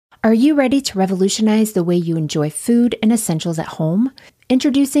Are you ready to revolutionize the way you enjoy food and essentials at home?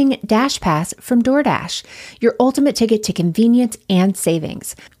 Introducing DashPass from DoorDash, your ultimate ticket to convenience and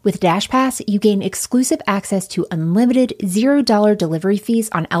savings. With DashPass, you gain exclusive access to unlimited $0 delivery fees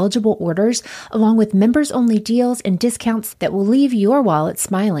on eligible orders, along with members-only deals and discounts that will leave your wallet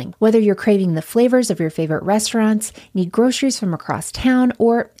smiling. Whether you're craving the flavors of your favorite restaurants, need groceries from across town,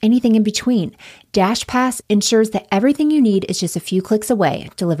 or anything in between, DashPass ensures that everything you need is just a few clicks away,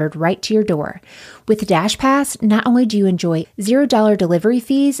 delivered right to your door. With DashPass, not only do you enjoy $0 delivery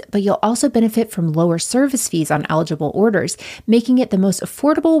fees, but you'll also benefit from lower service fees on eligible orders, making it the most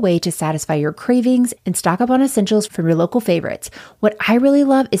affordable way to satisfy your cravings and stock up on essentials from your local favorites. What I really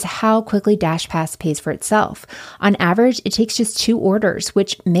love is how quickly DashPass pays for itself. On average, it takes just 2 orders,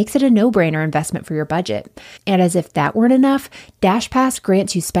 which makes it a no-brainer investment for your budget. And as if that weren't enough, DashPass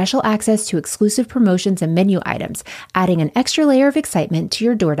grants you special access to exclusive promotions and menu items, adding an extra layer of excitement to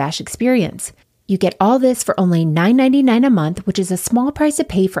your DoorDash experience. You get all this for only $9.99 a month, which is a small price to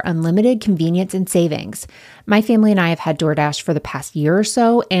pay for unlimited convenience and savings. My family and I have had DoorDash for the past year or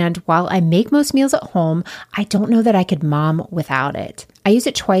so, and while I make most meals at home, I don't know that I could mom without it. I used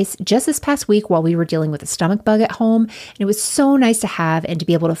it twice just this past week while we were dealing with a stomach bug at home, and it was so nice to have and to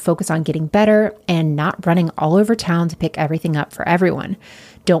be able to focus on getting better and not running all over town to pick everything up for everyone.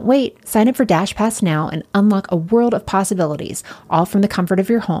 Don't wait. Sign up for DashPass now and unlock a world of possibilities, all from the comfort of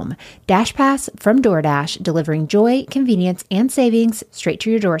your home. DashPass from DoorDash, delivering joy, convenience, and savings straight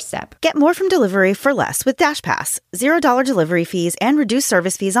to your doorstep. Get more from delivery for less with DashPass. $0 delivery fees and reduced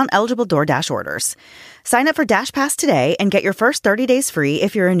service fees on eligible DoorDash orders. Sign up for DashPass today and get your first 30 days free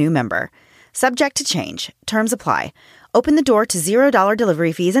if you're a new member. Subject to change. Terms apply. Open the door to $0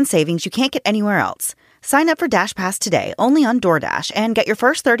 delivery fees and savings you can't get anywhere else. Sign up for DashPass today, only on DoorDash, and get your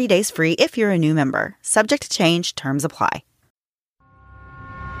first 30 days free if you're a new member. Subject to change. Terms apply.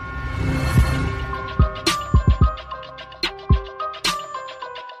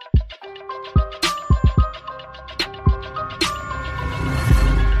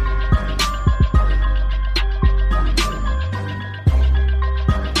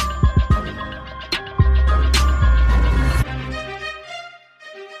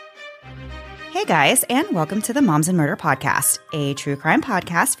 Hey guys, and welcome to the Moms and Murder Podcast, a true crime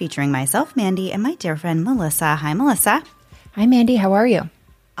podcast featuring myself, Mandy, and my dear friend, Melissa. Hi, Melissa. Hi, Mandy. How are you?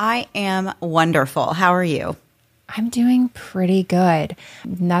 I am wonderful. How are you? I'm doing pretty good.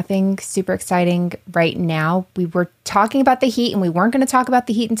 Nothing super exciting right now. We were talking about the heat, and we weren't going to talk about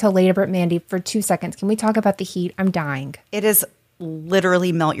the heat until later, but Mandy, for 2 seconds, can we talk about the heat? I'm dying. It is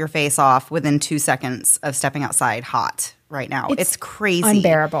literally melt your face off within 2 seconds of stepping outside hot right now. It's crazy.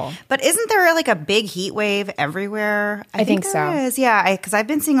 Unbearable. But isn't there like a big heat wave everywhere? I think so. There is. Yeah, because I've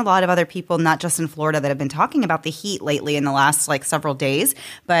been seeing a lot of other people, not just in Florida, that have been talking about the heat lately in the last like several days.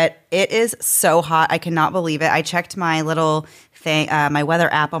 But it is so hot. I cannot believe it. I checked my little thing, my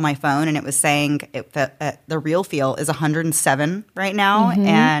weather app on my phone, and it was saying the real feel is 107 right now. Mm-hmm.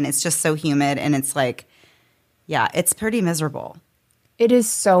 And it's just so humid. And it's like, yeah, it's pretty miserable. It is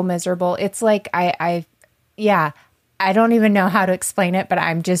so miserable. It's like, I don't even know how to explain it, but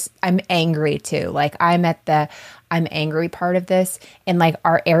I'm angry too. Like I'm angry part of this, and like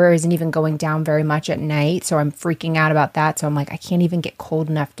our air isn't even going down very much at night. So I'm freaking out about that. So I'm like, I can't even get cold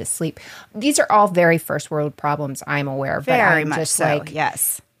enough to sleep. These are all very first world problems I'm aware of. Very much so.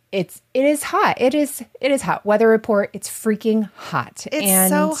 Yes. It is hot. It is hot. Weather report, it's freaking hot. It's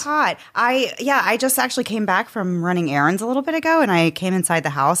so hot. I just actually came back from running errands a little bit ago, and I came inside the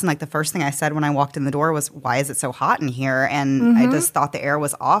house, and like the first thing I said when I walked in the door was, why is it so hot in here? And I just thought the air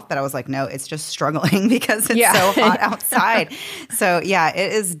was off, but I was like, no, it's just struggling because it's so hot outside. So yeah,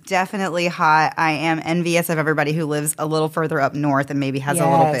 it is definitely hot. I am envious of everybody who lives a little further up north and maybe has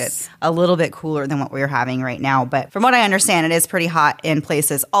a little bit cooler than what we're having right now. But from what I understand, it is pretty hot in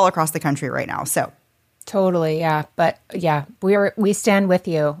places all across the country right now. So totally, yeah. But yeah, we stand with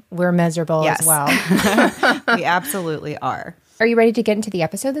you. We're miserable as well. We absolutely are. Are you ready to get into the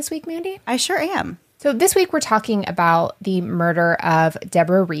episode this week, Mandy? I sure am. So this week we're talking about the murder of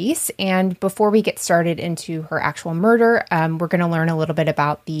Debra Reese. And before we get started into her actual murder, we're going to learn a little bit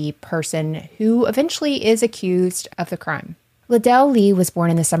about the person who eventually is accused of the crime. Liddell Lee was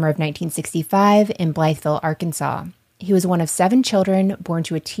born in the summer of 1965 in Blytheville, Arkansas. He was one of 7 children born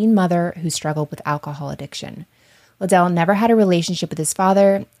to a teen mother who struggled with alcohol addiction. Liddell never had a relationship with his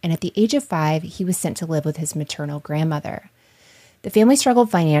father, and at the age of 5, he was sent to live with his maternal grandmother. The family struggled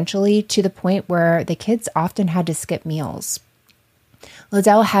financially to the point where the kids often had to skip meals.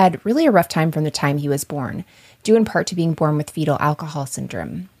 Liddell had really a rough time from the time he was born, due in part to being born with fetal alcohol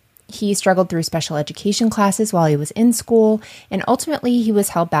syndrome. He struggled through special education classes while he was in school, and ultimately he was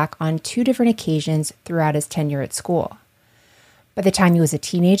held back on 2 different occasions throughout his tenure at school. By the time he was a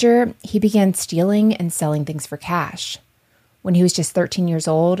teenager, he began stealing and selling things for cash. When he was just 13 years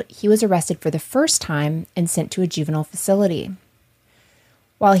old, he was arrested for the first time and sent to a juvenile facility.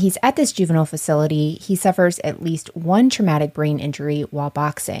 While he's at this juvenile facility, he suffers at least 1 traumatic brain injury while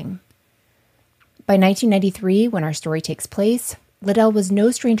boxing. By 1993, when our story takes place, Liddell was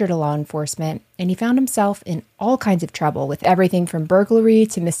no stranger to law enforcement, and he found himself in all kinds of trouble with everything from burglary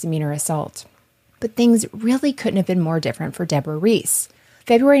to misdemeanor assault. But things really couldn't have been more different for Debra Reese.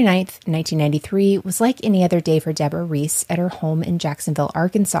 February 9th, 1993 was like any other day for Debra Reese at her home in Jacksonville,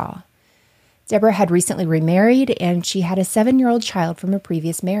 Arkansas. Debra had recently remarried, and she had a 7-year-old child from a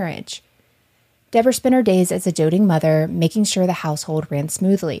previous marriage. Debra spent her days as a doting mother, making sure the household ran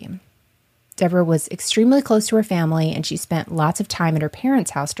smoothly. Debra was extremely close to her family, and she spent lots of time at her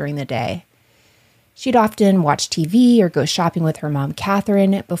parents' house during the day. She'd often watch TV or go shopping with her mom,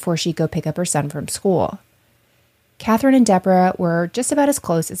 Catherine, before she'd go pick up her son from school. Catherine and Debra were just about as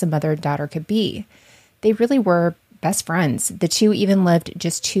close as a mother and daughter could be. They really were best friends. The two even lived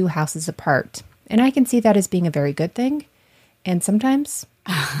just 2 houses apart. And I can see that as being a very good thing, and sometimes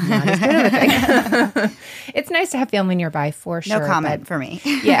not as good of a thing. It's nice to have family nearby for sure. No comment for me.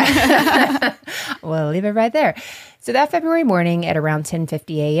 Yeah. We'll leave it right there. So that February morning at around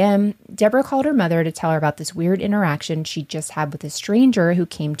 10:50 a.m., Debra called her mother to tell her about this weird interaction she just had with a stranger who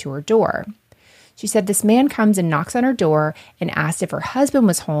came to her door. She said this man comes and knocks on her door and asked if her husband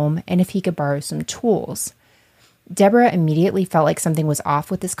was home and if he could borrow some tools. Debra immediately felt like something was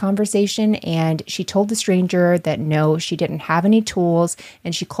off with this conversation, and she told the stranger that no, she didn't have any tools,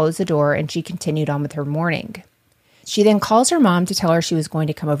 and she closed the door and she continued on with her morning. She then calls her mom to tell her she was going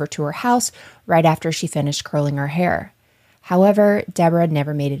to come over to her house right after she finished curling her hair. However, Debra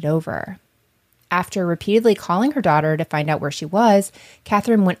never made it over. After repeatedly calling her daughter to find out where she was,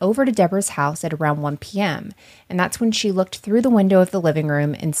 Catherine went over to Debra's house at around 1 p.m., and that's when she looked through the window of the living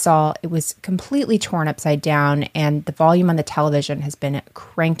room and saw it was completely torn upside down, and the volume on the television has been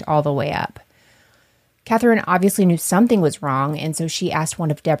cranked all the way up. Catherine obviously knew something was wrong, and so she asked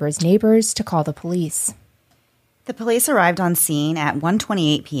one of Debra's neighbors to call the police. The police arrived on scene at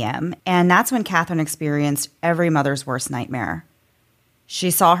 1:28 p.m., and that's when Catherine experienced every mother's worst nightmare. She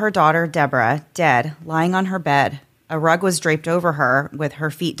saw her daughter, Debra, dead, lying on her bed. A rug was draped over her, with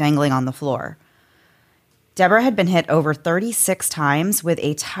her feet dangling on the floor. Debra had been hit over 36 times with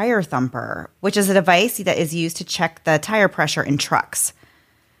a tire thumper, which is a device that is used to check the tire pressure in trucks.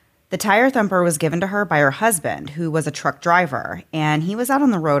 The tire thumper was given to her by her husband, who was a truck driver, and he was out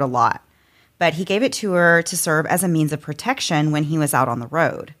on the road a lot. But he gave it to her to serve as a means of protection when he was out on the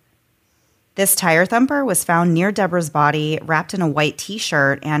road. This tire thumper was found near Debra's body, wrapped in a white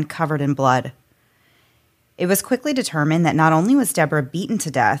T-shirt and covered in blood. It was quickly determined that not only was Debra beaten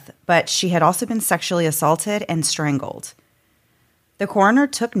to death, but she had also been sexually assaulted and strangled. The coroner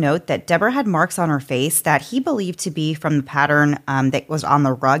took note that Debra had marks on her face that he believed to be from the pattern that was on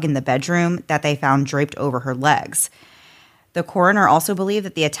the rug in the bedroom that they found draped over her legs. The coroner also believed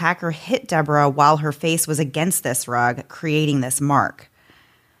that the attacker hit Debra while her face was against this rug, creating this mark.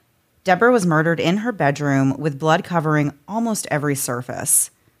 Debra was murdered in her bedroom with blood covering almost every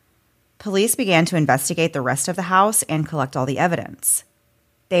surface. Police began to investigate the rest of the house and collect all the evidence.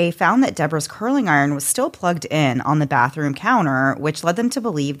 They found that Debra's curling iron was still plugged in on the bathroom counter, which led them to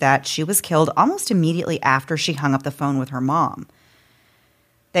believe that she was killed almost immediately after she hung up the phone with her mom.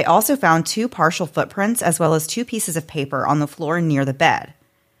 They also found 2 partial footprints as well as 2 pieces of paper on the floor near the bed.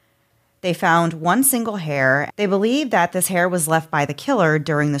 They found 1 single hair. They believe that this hair was left by the killer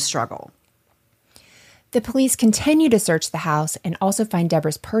during the struggle. The police continue to search the house and also find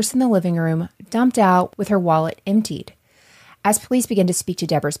Debra's purse in the living room, dumped out with her wallet emptied. As police begin to speak to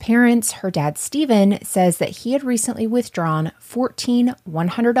Debra's parents, her dad, Stephen, says that he had recently withdrawn 14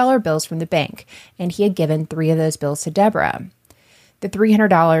 $100 bills from the bank, and he had given 3 of those bills to Debra. The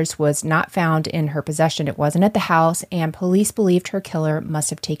 $300 was not found in her possession. It wasn't at the house, and police believed her killer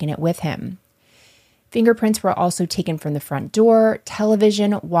must have taken it with him. Fingerprints were also taken from the front door,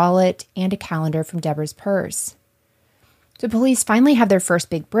 television, wallet, and a calendar from Debra's purse. The police finally have their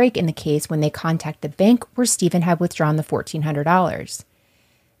first big break in the case when they contact the bank where Stephen had withdrawn the $1,400.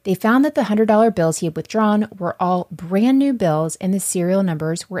 They found that the $100 bills he had withdrawn were all brand new bills, and the serial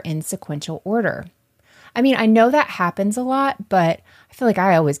numbers were in sequential order. I mean, I know that happens a lot, but I feel like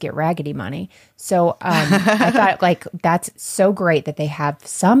I always get raggedy money. So I thought, like, that's so great that they have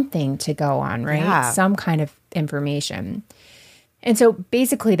something to go on, right? Yeah. Some kind of information. And so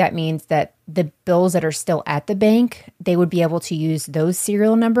basically that means that the bills that are still at the bank, they would be able to use those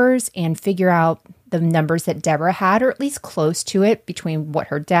serial numbers and figure out the numbers that Debra had, or at least close to it, between what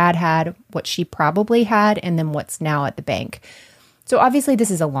her dad had, what she probably had, and then what's now at the bank. So obviously this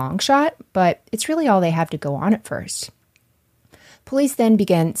is a long shot, but it's really all they have to go on at first. Police then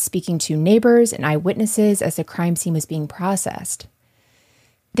began speaking to neighbors and eyewitnesses as the crime scene was being processed.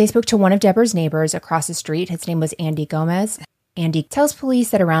 They spoke to one of Debra's neighbors across the street. His name was Andy Gomez. Andy tells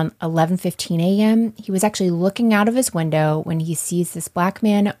police that around 11:15 a.m., he was actually looking out of his window when he sees this black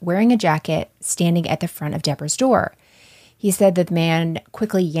man wearing a jacket standing at the front of Debra's door. He said that the man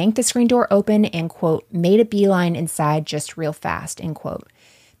quickly yanked the screen door open and, quote, made a beeline inside just real fast, end quote.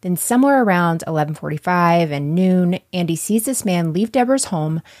 Then somewhere around 11:45 and noon, Andy sees this man leave Debra's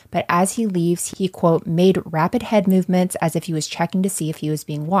home, but as he leaves, he, quote, made rapid head movements as if he was checking to see if he was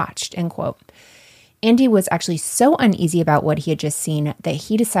being watched, end quote. Andy was actually so uneasy about what he had just seen that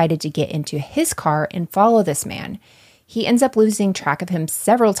he decided to get into his car and follow this man. He ends up losing track of him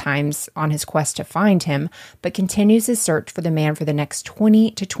several times on his quest to find him, but continues his search for the man for the next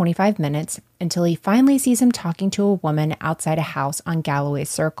 20 to 25 minutes until he finally sees him talking to a woman outside a house on Galloway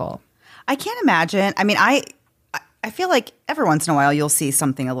Circle. I can't imagine. I mean, I feel like every once in a while you'll see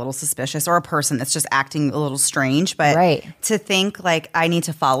something a little suspicious or a person that's just acting a little strange. But right. To think like I need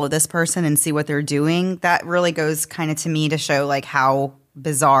to follow this person and see what they're doing, that really goes kind of to me to show like how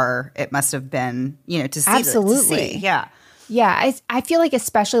bizarre it must have been, to see. Absolutely. To see. Yeah. Yeah, I feel like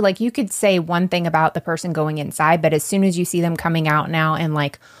especially like you could say one thing about the person going inside, but as soon as you see them coming out now and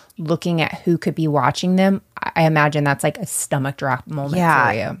like looking at who could be watching them, I imagine that's like a stomach drop moment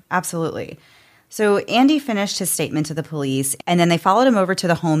for you. Absolutely. So Andy finished his statement to the police, and then they followed him over to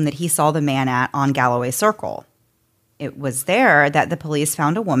the home that he saw the man at on Galloway Circle. It was there that the police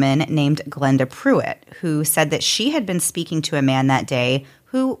found a woman named Glenda Pruitt, who said that she had been speaking to a man that day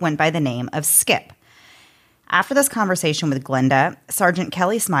who went by the name of Skip. After this conversation with Glenda, Sergeant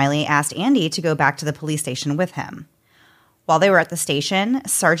Kelly Smiley asked Andy to go back to the police station with him. While they were at the station,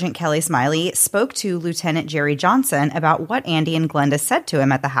 Sergeant Kelly Smiley spoke to Lieutenant Jerry Johnson about what Andy and Glenda said to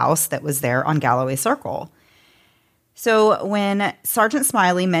him at the house that was there on Galloway Circle. So when Sergeant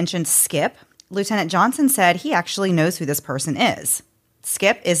Smiley mentioned Skip, Lieutenant Johnson said he actually knows who this person is.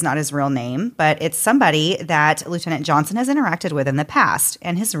 Skip is not his real name, but it's somebody that Lieutenant Johnson has interacted with in the past,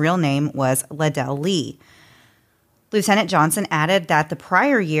 and his real name was Liddell Lee. Lieutenant Johnson added that the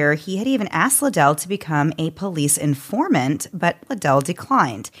prior year he had even asked Liddell to become a police informant, but Liddell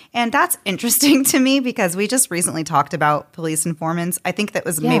declined. And that's interesting to me because we just recently talked about police informants. I think that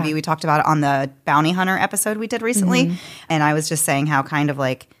was maybe we talked about it on the Bounty Hunter episode we did recently. Mm-hmm. And I was just saying how kind of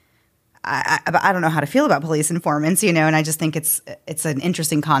like, I don't know how to feel about police informants, and I just think it's an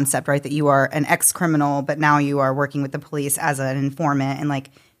interesting concept, right? That you are an ex-criminal, but now you are working with the police as an informant, and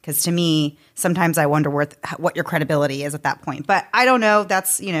like, because to me, sometimes I wonder what your credibility is at that point. But I don't know.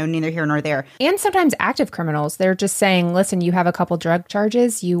 That's, neither here nor there. And sometimes active criminals, they're just saying, listen, you have a couple drug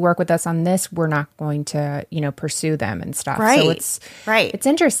charges. You work with us on this. We're not going to, pursue them and stuff. Right. So it's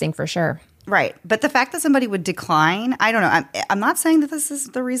interesting for sure. Right. But the fact that somebody would decline, I don't know. I'm not saying that this is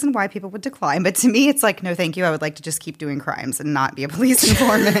the reason why people would decline. But to me, it's like, no, thank you. I would like to just keep doing crimes and not be a police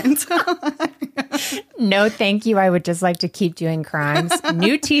informant. No, thank you. I would just like to keep doing crimes.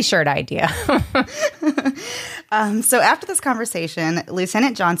 New T-shirt idea. So after this conversation,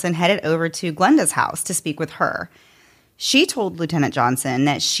 Lieutenant Johnson headed over to Glenda's house to speak with her. She told Lieutenant Johnson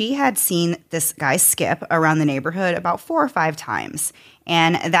that she had seen this guy Skip around the neighborhood about 4 or 5 times.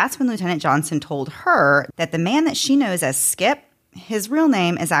 And that's when Lieutenant Johnson told her that the man that she knows as Skip, his real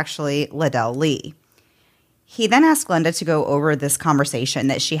name is actually Liddell Lee. He then asked Glenda to go over this conversation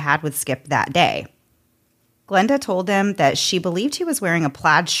that she had with Skip that day. Glenda told him that she believed he was wearing a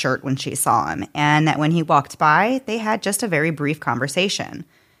plaid shirt when she saw him, and that when he walked by, they had just a very brief conversation.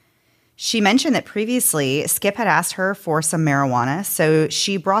 She mentioned that previously Skip had asked her for some marijuana, so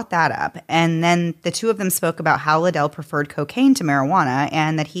she brought that up, and then the two of them spoke about how Liddell preferred cocaine to marijuana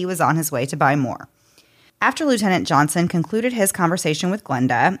and that he was on his way to buy more. After Lieutenant Johnson concluded his conversation with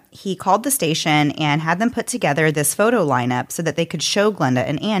Glenda, he called the station and had them put together this photo lineup so that they could show Glenda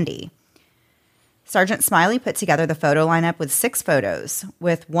and Andy. Sergeant Smiley put together the photo lineup with 6 photos,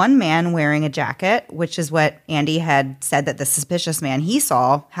 with one man wearing a jacket, which is what Andy had said that the suspicious man he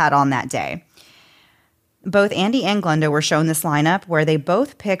saw had on that day. Both Andy and Glenda were shown this lineup where they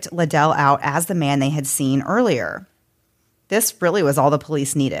both picked Liddell out as the man they had seen earlier. This really was all the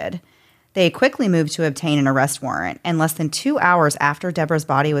police needed. They quickly moved to obtain an arrest warrant, and less than 2 hours after Debra's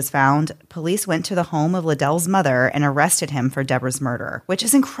body was found, police went to the home of Liddell's mother and arrested him for Debra's murder, which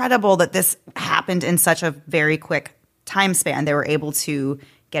is incredible that this happened in such a very quick time span, they were able to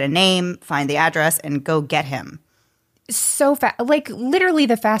get a name, find the address, and go get him. So fast, like literally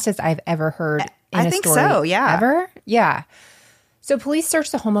the fastest I've ever heard in a story. I think so, yeah. Ever? Yeah. So police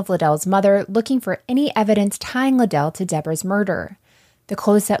searched the home of Liddell's mother, looking for any evidence tying Liddell to Debra's murder. The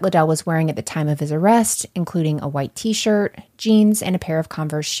clothes that Liddell was wearing at the time of his arrest, including a white t-shirt, jeans, and a pair of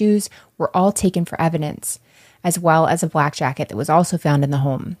Converse shoes, were all taken for evidence, as well as a black jacket that was also found in the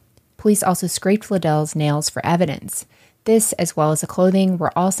home. Police also scraped Liddell's nails for evidence. This, as well as the clothing,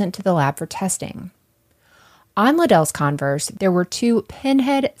 were all sent to the lab for testing. On Liddell's Converse, there were 2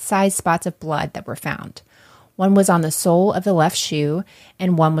 pinhead-sized spots of blood that were found. One was on the sole of the left shoe,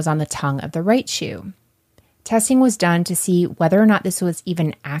 and one was on the tongue of the right shoe. Testing was done to see whether or not this was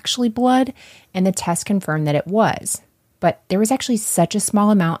even actually blood, and the test confirmed that it was. But there was actually such a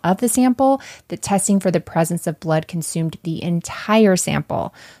small amount of the sample that testing for the presence of blood consumed the entire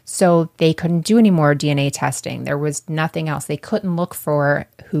sample, so they couldn't do any more DNA testing. There was nothing else. They couldn't look for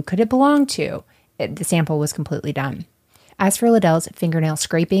who could it belong to. The sample was completely done. As for Liddell's fingernail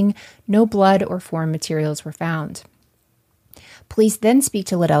scraping, no blood or foreign materials were found. Police then speak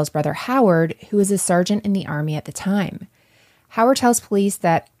to Liddell's brother Howard, who was a sergeant in the Army at the time. Howard tells police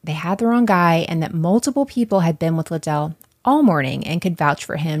that they had the wrong guy and that multiple people had been with Liddell all morning and could vouch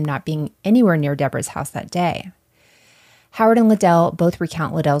for him not being anywhere near Debra's house that day. Howard and Liddell both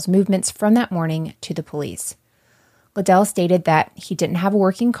recount Liddell's movements from that morning to the police. Liddell stated that he didn't have a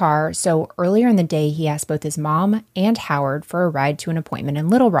working car, so earlier in the day he asked both his mom and Howard for a ride to an appointment in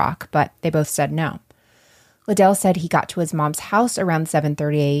Little Rock, but they both said no. Liddell said he got to his mom's house around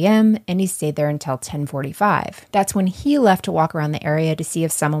 7:30 a.m. and he stayed there until 10:45. That's when he left to walk around the area to see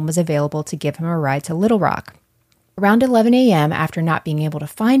if someone was available to give him a ride to Little Rock. Around 11 a.m., after not being able to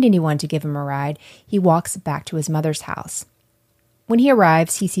find anyone to give him a ride, he walks back to his mother's house. When he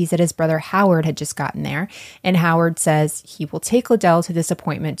arrives, he sees that his brother Howard had just gotten there, and Howard says he will take Liddell to this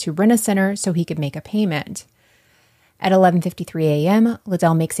appointment to Rent-A-Center so he could make a payment. At 11:53 a.m.,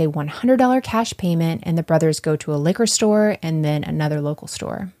 Liddell makes a $100 cash payment, and the brothers go to a liquor store and then another local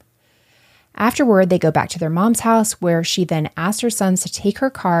store. Afterward, they go back to their mom's house, where she then asks her sons to take her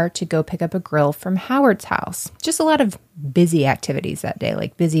car to go pick up a grill from Howard's house. Just a lot of busy activities that day,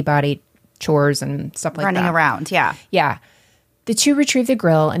 like busybody chores and stuff like that. Running around, yeah. Yeah. The 2 retrieved the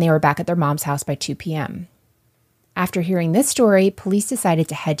grill, and they were back at their mom's house by 2 p.m. After hearing this story, police decided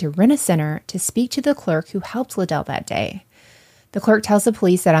to head to Rent-A-Center to speak to the clerk who helped Liddell that day. The clerk tells the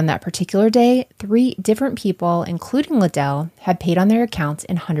police that on that particular day, 3 different people, including Liddell, had paid on their accounts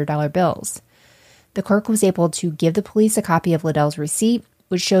in $100 bills. The clerk was able to give the police a copy of Liddell's receipt,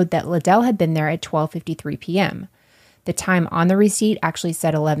 which showed that Liddell had been there at 12:53 p.m. The time on the receipt actually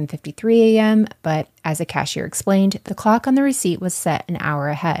said 11:53 a.m., but as a cashier explained, the clock on the receipt was set an hour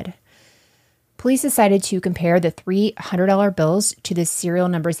ahead. Police decided to compare the 3 $100 bills to the serial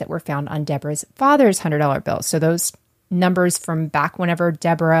numbers that were found on Debra's father's $100 bills. So those numbers from back whenever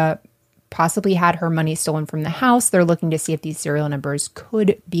Debra possibly had her money stolen from the house, they're looking to see if these serial numbers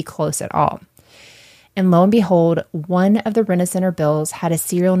could be close at all. And lo and behold, one of the Rent-A-Center bills had a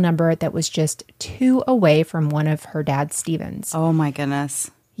serial number that was just 2 away from one of her dad's Stevens. Oh my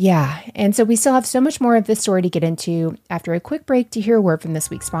goodness. Yeah, and so we still have so much more of this story to get into after a quick break to hear a word from this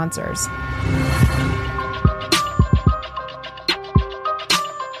week's sponsors.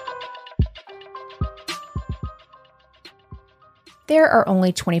 There are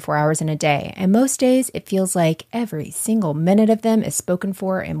only 24 hours in a day, and most days it feels like every single minute of them is spoken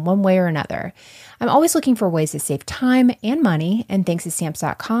for in one way or another. I'm always looking for ways to save time and money, and thanks to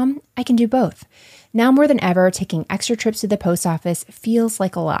Stamps.com, I can do both. Now more than ever, taking extra trips to the post office feels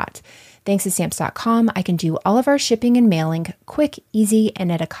like a lot. Thanks to Stamps.com, I can do all of our shipping and mailing quick, easy,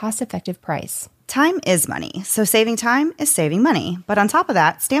 and at a cost-effective price. Time is money, so saving time is saving money. But on top of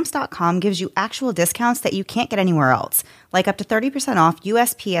that, Stamps.com gives you actual discounts that you can't get anywhere else, like up to 30% off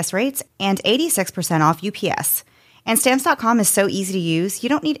USPS rates and 86% off UPS. And Stamps.com is so easy to use, you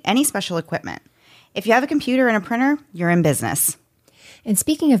don't need any special equipment. If you have a computer and a printer, you're in business. And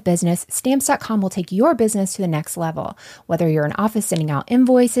speaking of business, Stamps.com will take your business to the next level. Whether you're an office sending out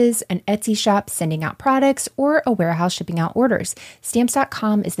invoices, an Etsy shop sending out products, or a warehouse shipping out orders,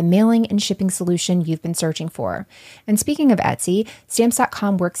 Stamps.com is the mailing and shipping solution you've been searching for. And speaking of Etsy,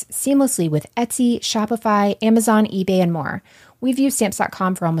 Stamps.com works seamlessly with Etsy, Shopify, Amazon, eBay, and more. We've used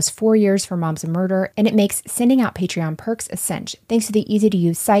Stamps.com for almost 4 years for Moms and Murder, and it makes sending out Patreon perks a cinch, thanks to the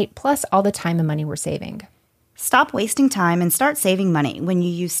easy-to-use site, plus all the time and money we're saving. Stop wasting time and start saving money when you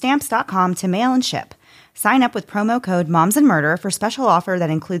use Stamps.com to mail and ship. Sign up with promo code MomsAndMurder for special offer that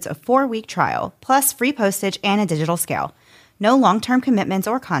includes a 4-week trial, plus free postage and a digital scale. No long-term commitments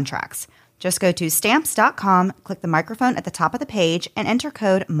or contracts. Just go to Stamps.com, click the microphone at the top of the page, and enter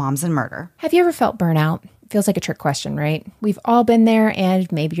code MOMSAndMurder. Have you ever felt burnout? Feels like a trick question, right? We've all been there,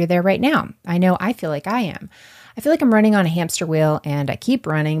 and maybe you're there right now. I know I feel like I am. I feel like I'm running on a hamster wheel, and I keep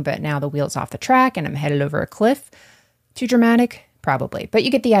running, but now the wheel's off the track, and I'm headed over a cliff. Too dramatic? Probably. But you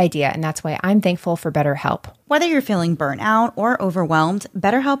get the idea, and that's why I'm thankful for BetterHelp. Whether you're feeling burnt out or overwhelmed,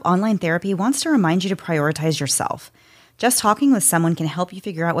 BetterHelp Online Therapy wants to remind you to prioritize yourself. Just talking with someone can help you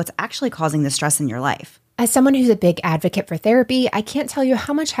figure out what's actually causing the stress in your life. As someone who's a big advocate for therapy, I can't tell you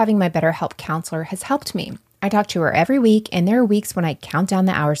how much having my BetterHelp counselor has helped me. I talk to her every week, and there are weeks when I count down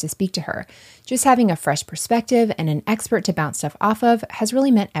the hours to speak to her. Just having a fresh perspective and an expert to bounce stuff off of has really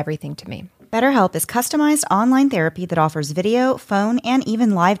meant everything to me. BetterHelp is customized online therapy that offers video, phone, and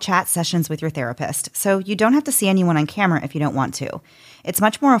even live chat sessions with your therapist, so you don't have to see anyone on camera if you don't want to. It's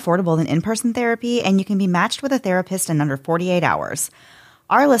much more affordable than in-person therapy, and you can be matched with a therapist in under 48 hours.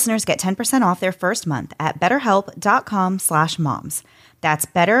 Our listeners get 10% off their first month at betterhelp.com/moms. That's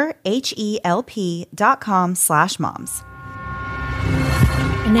betterhelp.com/moms.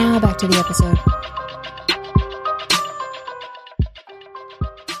 And now back to the episode.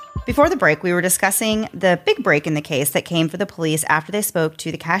 Before the break, we were discussing the big break in the case that came for the police after they spoke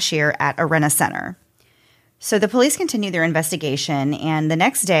to the cashier at Arena Center. So the police continued their investigation, and the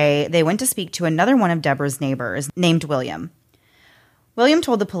next day, they went to speak to another one of Debra's neighbors named William. William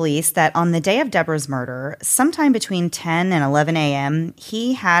told the police that on the day of Debra's murder, sometime between 10 and 11 a.m.,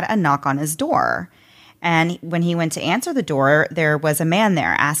 he had a knock on his door. And when he went to answer the door, there was a man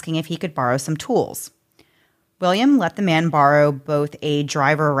there asking if he could borrow some tools. William let the man borrow both a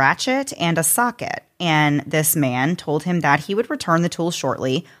driver ratchet and a socket, and this man told him that he would return the tools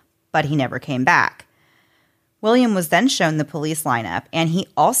shortly, but he never came back. William was then shown the police lineup, and he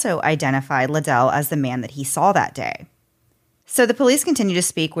also identified Liddell as the man that he saw that day. So the police continued to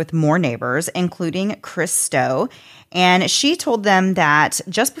speak with more neighbors, including Chris Stowe, and she told them that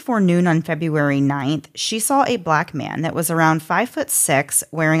just before noon on February 9th, she saw a black man that was around 5'6",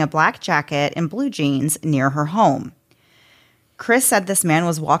 wearing a black jacket and blue jeans near her home. Chris said this man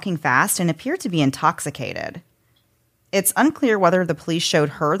was walking fast and appeared to be intoxicated. It's unclear whether the police showed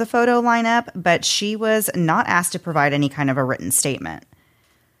her the photo lineup, but she was not asked to provide any kind of a written statement.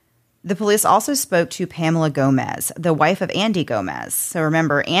 The police also spoke to Pamela Gomez, the wife of Andy Gomez. So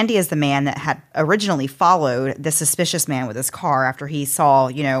remember, Andy is the man that had originally followed the suspicious man with his car after he saw,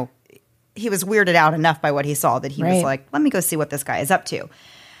 he was weirded out enough by what he saw that he was like, let me go see what this guy is up to.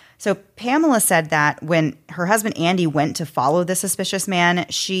 So Pamela said that when her husband Andy went to follow the suspicious man,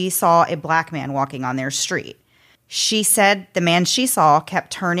 she saw a black man walking on their street. She said the man she saw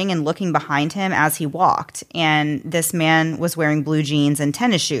kept turning and looking behind him as he walked, and this man was wearing blue jeans and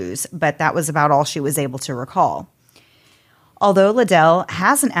tennis shoes, but that was about all she was able to recall. Although Liddell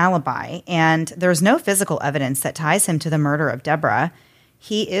has an alibi and there's no physical evidence that ties him to the murder of Debra,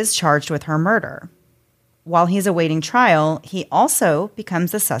 he is charged with her murder. While he's awaiting trial, he also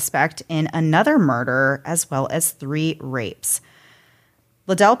becomes the suspect in another murder as well as 3 rapes.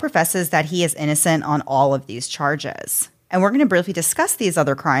 Liddell professes that he is innocent on all of these charges. And we're going to briefly discuss these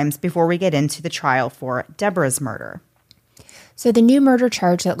other crimes before we get into the trial for Debra's murder. So the new murder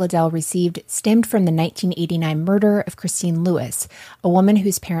charge that Liddell received stemmed from the 1989 murder of Christine Lewis, a woman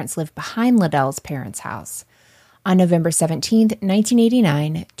whose parents lived behind Liddell's parents' house. On November 17,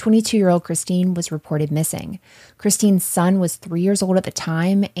 1989, 22-year-old Christine was reported missing. Christine's son was 3 years old at the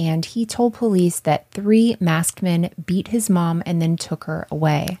time, and he told police that 3 masked men beat his mom and then took her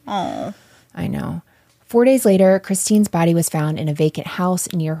away. Oh, I know. 4 days later, Christine's body was found in a vacant house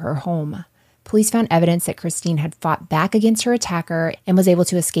near her home. Police found evidence that Christine had fought back against her attacker and was able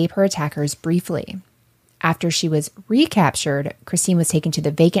to escape her attackers briefly. After she was recaptured, Christine was taken to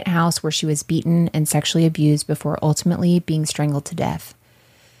the vacant house where she was beaten and sexually abused before ultimately being strangled to death.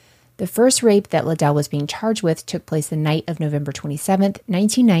 The first rape that Liddell was being charged with took place the night of November 27,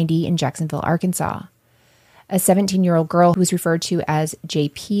 1990 in Jacksonville, Arkansas. A 17-year-old girl who was referred to as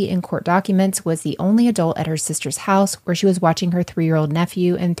JP in court documents was the only adult at her sister's house where she was watching her 3-year-old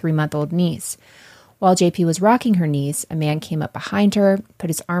nephew and 3-month-old niece. While JP was rocking her niece, a man came up behind her,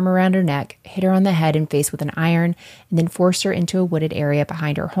 put his arm around her neck, hit her on the head and face with an iron, and then forced her into a wooded area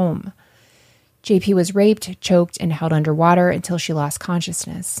behind her home. JP was raped, choked, and held underwater until she lost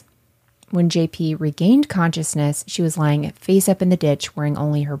consciousness. When JP regained consciousness, she was lying face up in the ditch wearing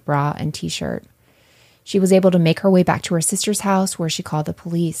only her bra and t-shirt. She was able to make her way back to her sister's house where she called the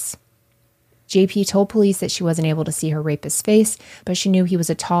police. JP told police that she wasn't able to see her rapist's face, but she knew he was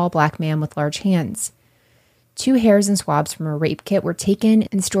a tall black man with large hands. 2 hairs and swabs from a rape kit were taken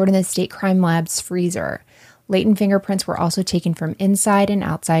and stored in the state crime lab's freezer. Latent fingerprints were also taken from inside and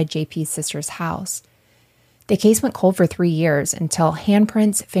outside JP's sister's house. The case went cold for 3 years until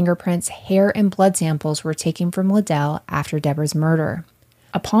handprints, fingerprints, hair, and blood samples were taken from Liddell after Debra's murder.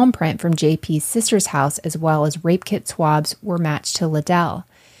 A palm print from JP's sister's house as well as rape kit swabs were matched to Liddell.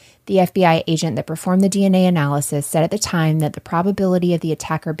 The FBI agent that performed the DNA analysis said at the time that the probability of the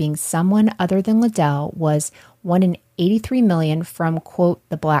attacker being someone other than Liddell was 1 in 83 million from, quote,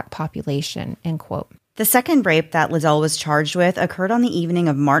 the black population, end quote. The second rape that Liddell was charged with occurred on the evening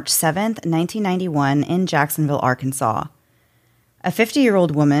of March 7th, 1991 in Jacksonville, Arkansas. A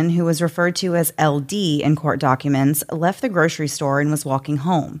 50-year-old woman who was referred to as LD in court documents left the grocery store and was walking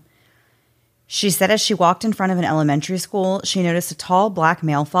home. She said as she walked in front of an elementary school, she noticed a tall black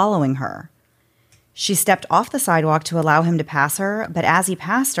male following her. She stepped off the sidewalk to allow him to pass her, but as he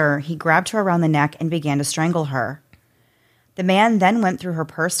passed her, he grabbed her around the neck and began to strangle her. The man then went through her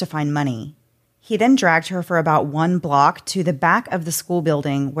purse to find money. He then dragged her for about 1 block to the back of the school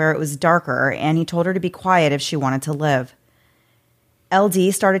building where it was darker, and he told her to be quiet if she wanted to live.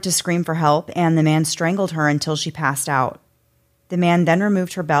 LD started to scream for help, and the man strangled her until she passed out. The man then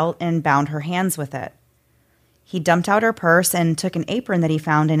removed her belt and bound her hands with it. He dumped out her purse and took an apron that he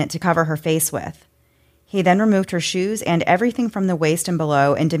found in it to cover her face with. He then removed her shoes and everything from the waist and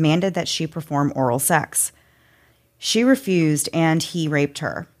below and demanded that she perform oral sex. She refused, and he raped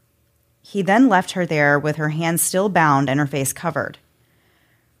her. He then left her there with her hands still bound and her face covered.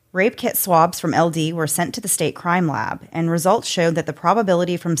 Rape kit swabs from LD were sent to the state crime lab, and results showed that the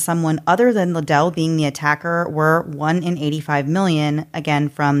probability from someone other than Liddell being the attacker were 1 in 85 million, again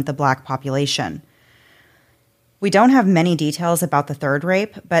from the black population. We don't have many details about the third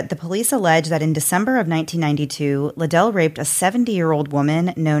rape, but the police allege that in December of 1992, Liddell raped a 70-year-old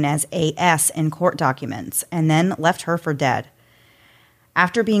woman known as AS in court documents, and then left her for dead.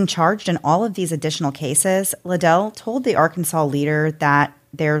 After being charged in all of these additional cases, Liddell told the Arkansas leader that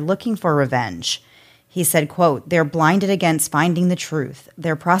they're looking for revenge. He said, quote, "They're blinded against finding the truth.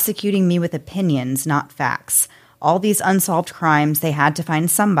 They're prosecuting me with opinions, not facts. All these unsolved crimes, they had to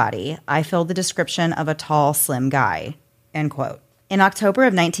find somebody. I fill the description of a tall, slim guy," end quote. In October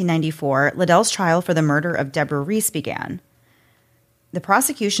of 1994, Liddell's trial for the murder of Debra Reese began. The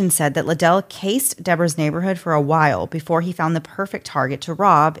prosecution said that Liddell cased Debra's neighborhood for a while before he found the perfect target to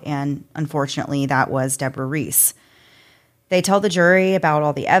rob, and unfortunately, that was Debra Reese. They tell the jury about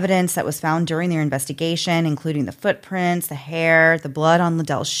all the evidence that was found during their investigation, including the footprints, the hair, the blood on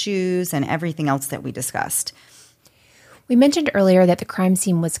Liddell's shoes, and everything else that we discussed. We mentioned earlier that the crime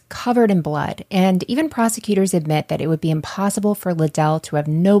scene was covered in blood, and even prosecutors admit that it would be impossible for Liddell to have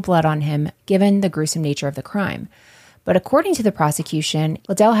no blood on him, given the gruesome nature of the crime. But according to the prosecution,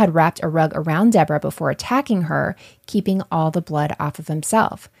 Liddell had wrapped a rug around Debra before attacking her, keeping all the blood off of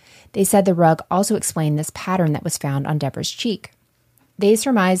himself. They said the rug also explained this pattern that was found on Debra's cheek. They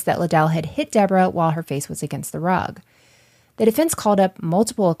surmised that Liddell had hit Debra while her face was against the rug. The defense called up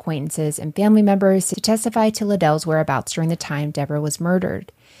multiple acquaintances and family members to testify to Liddell's whereabouts during the time Debra was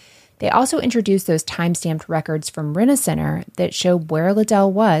murdered. They also introduced those time-stamped records from Rent-A-Center that show where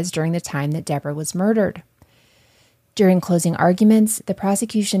Liddell was during the time that Debra was murdered. During closing arguments, the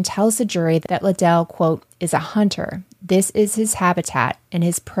prosecution tells the jury that Liddell, quote, is a hunter. This is his habitat, and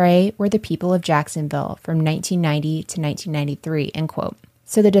his prey were the people of Jacksonville from 1990 to 1993, end quote.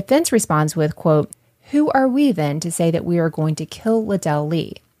 So the defense responds with, quote, "Who are we then to say that we are going to kill Liddell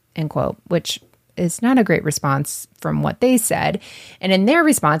Lee?" end quote, which is not a great response from what they said. And in their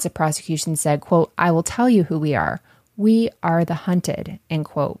response, the prosecution said, quote, "I will tell you who we are. We are the hunted," end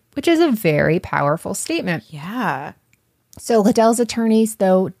quote, which is a very powerful statement. Yeah. So Liddell's attorneys,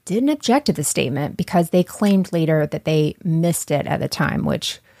 though, didn't object to the statement because they claimed later that they missed it at the time,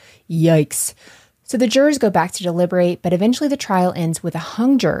 which, yikes. So the jurors go back to deliberate, but eventually the trial ends with a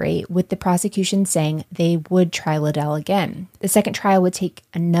hung jury, with the prosecution saying they would try Liddell again. The second trial would take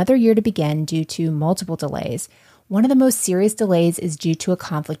another year to begin due to multiple delays. One of the most serious delays is due to a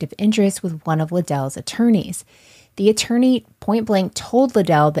conflict of interest with one of Liddell's attorneys. The attorney point blank told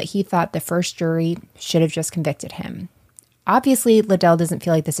Liddell that he thought the first jury should have just convicted him. Obviously, Liddell doesn't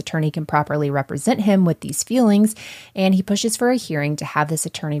feel like this attorney can properly represent him with these feelings, and he pushes for a hearing to have this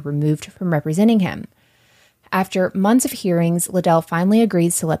attorney removed from representing him. After months of hearings, Liddell finally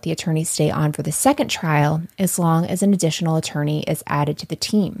agrees to let the attorney stay on for the second trial as long as an additional attorney is added to the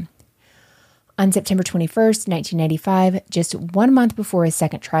team. On September 21st, 1995, just 1 month before his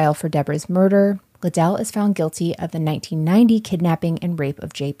second trial for Debra's murder, Liddell is found guilty of the 1990 kidnapping and rape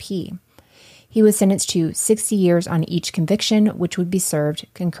of JP. He was sentenced to 60 years on each conviction, which would be served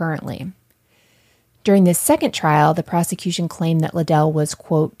concurrently. During this second trial, the prosecution claimed that Liddell was,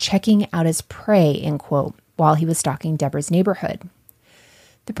 quote, checking out his prey, end quote, while he was stalking Debra's neighborhood.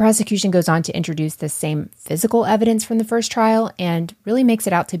 The prosecution goes on to introduce the same physical evidence from the first trial and really makes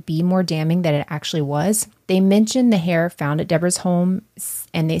it out to be more damning than it actually was. They mentioned the hair found at Debra's home,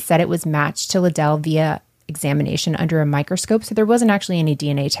 and they said it was matched to Liddell via examination under a microscope. So there wasn't actually any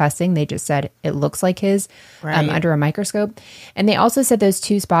DNA testing. They just said it looks like his under a microscope. And they also said those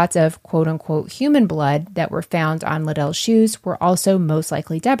 2 spots of quote unquote human blood that were found on Liddell's shoes were also most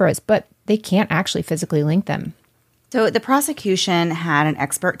likely Debra's, but they can't actually physically link them. So the prosecution had an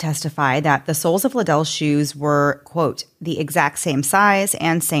expert testify that the soles of Liddell's shoes were, quote, the exact same size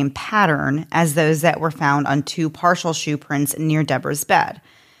and same pattern as those that were found on 2 partial shoe prints near Debra's bed.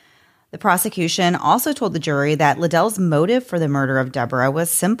 The prosecution also told the jury that Liddell's motive for the murder of Debra was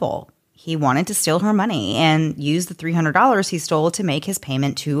simple. He wanted to steal her money and use the $300 he stole to make his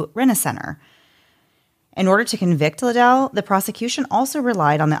payment to Rent-A-Center. In order to convict Liddell, the prosecution also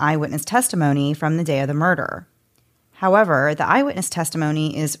relied on the eyewitness testimony from the day of the murder. However, the eyewitness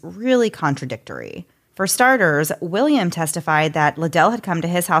testimony is really contradictory. For starters, William testified that Liddell had come to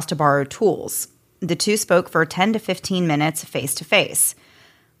his house to borrow tools. The two spoke for 10 to 15 minutes face-to-face.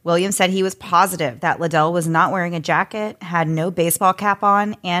 William said he was positive that Liddell was not wearing a jacket, had no baseball cap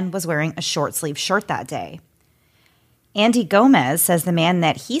on, and was wearing a short-sleeved shirt that day. Andy Gomez says the man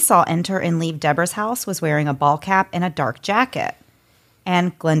that he saw enter and leave Debra's house was wearing a ball cap and a dark jacket.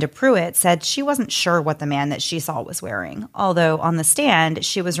 And Glenda Pruitt said she wasn't sure what the man that she saw was wearing, although on the stand,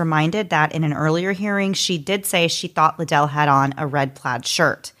 she was reminded that in an earlier hearing, she did say she thought Liddell had on a red plaid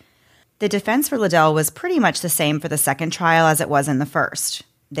shirt. The defense for Liddell was pretty much the same for the second trial as it was in the first.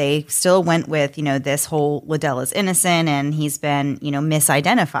 They still went with, this whole Liddell is innocent and he's been,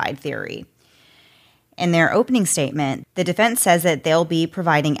 misidentified theory. In their opening statement, the defense says that they'll be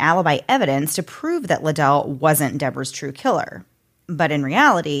providing alibi evidence to prove that Liddell wasn't Debra's true killer. But in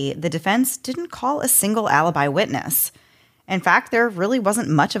reality, the defense didn't call a single alibi witness. In fact, there really wasn't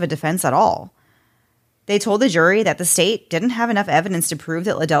much of a defense at all. They told the jury that the state didn't have enough evidence to prove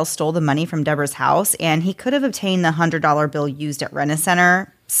that Liddell stole the money from Debra's house, and he could have obtained the $100 bill used at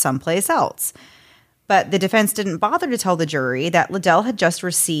Rent-A-Center someplace else. But the defense didn't bother to tell the jury that Liddell had just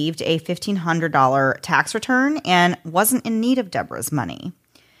received a $1,500 tax return and wasn't in need of Debra's money.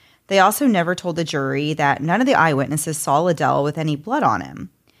 They also never told the jury that none of the eyewitnesses saw Liddell with any blood on him.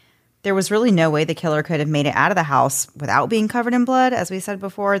 There was really no way the killer could have made it out of the house without being covered in blood. As we said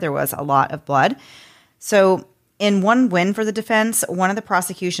before, there was a lot of blood. So in one win for the defense, one of the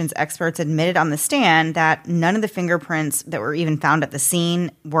prosecution's experts admitted on the stand that none of the fingerprints that were even found at the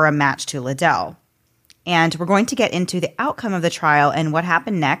scene were a match to Liddell. And we're going to get into the outcome of the trial and what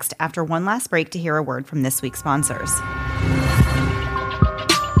happened next after one last break to hear a word from this week's sponsors.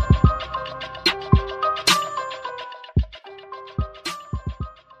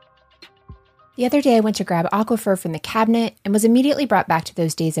 The other day I went to grab Aquaphor from the cabinet and was immediately brought back to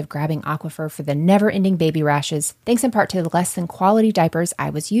those days of grabbing Aquaphor for the never-ending baby rashes, thanks in part to the less-than-quality diapers I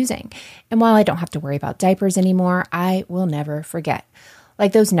was using. And while I don't have to worry about diapers anymore, I will never forget.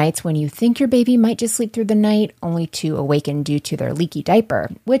 Like those nights when you think your baby might just sleep through the night, only to awaken due to their leaky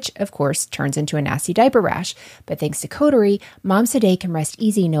diaper, which, of course, turns into a nasty diaper rash. But thanks to Coterie, moms today can rest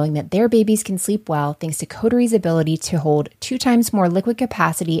easy knowing that their babies can sleep well thanks to Coterie's ability to hold 2 times more liquid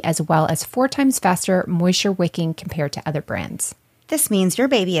capacity as well as 4 times faster moisture wicking compared to other brands. This means your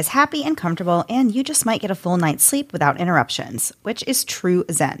baby is happy and comfortable, and you just might get a full night's sleep without interruptions, which is true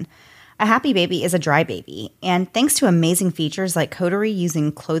zen. A happy baby is a dry baby, and thanks to amazing features like Coterie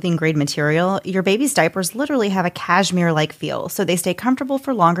using clothing-grade material, your baby's diapers literally have a cashmere-like feel, so they stay comfortable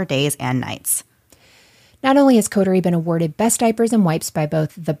for longer days and nights. Not only has Coterie been awarded Best Diapers and Wipes by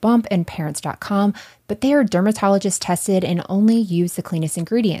both The Bump and Parents.com, but they are dermatologist tested and only use the cleanest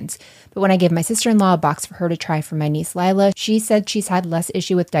ingredients. But when I gave my sister-in-law a box for her to try for my niece Lila, she said she's had less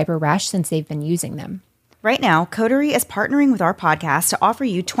issue with diaper rash since they've been using them. Right now, Coterie is partnering with our podcast to offer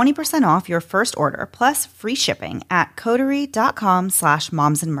you 20% off your first order plus free shipping at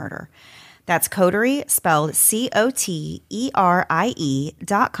coterie.com/momsandmurder. That's Coterie, spelled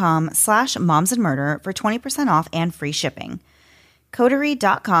COTERIE.com/momsandmurder for 20% off and free shipping.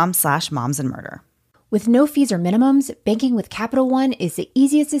 Coterie.com/momsandmurder. With no fees or minimums, banking with Capital One is the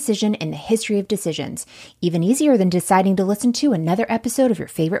easiest decision in the history of decisions. Even easier than deciding to listen to another episode of your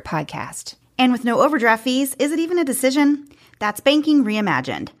favorite podcast. And with no overdraft fees, is it even a decision? That's banking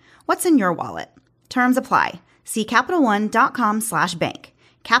reimagined. What's in your wallet? Terms apply. See CapitalOne.com/bank.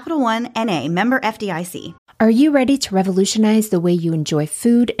 Capital One N.A. member FDIC. Are you ready to revolutionize the way you enjoy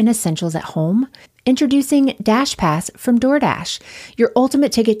food and essentials at home? Introducing Dash Pass from DoorDash, your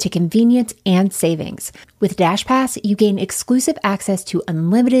ultimate ticket to convenience and savings. With Dash Pass, you gain exclusive access to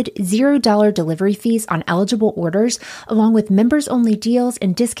unlimited $0 delivery fees on eligible orders, along with members-only deals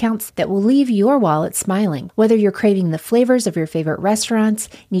and discounts that will leave your wallet smiling. Whether you're craving the flavors of your favorite restaurants,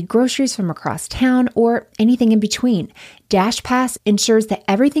 need groceries from across town, or anything in between, Dash Pass ensures that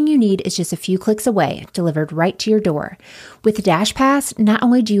everything you need is just a few clicks away, delivered right to your door. With Dash Pass, not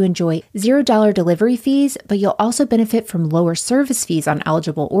only do you enjoy $0 delivery fees, but you'll also benefit from lower service fees on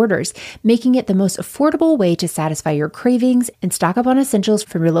eligible orders, making it the most affordable way to satisfy your cravings and stock up on essentials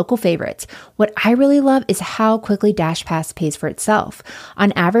from your local favorites. What I really love is how quickly Dash Pass pays for itself.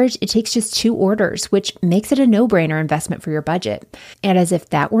 On average, it takes just 2 orders, which makes it a no-brainer investment for your budget. And as if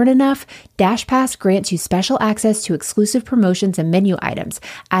that weren't enough, Dash Pass grants you special access to exclusive promotions and menu items,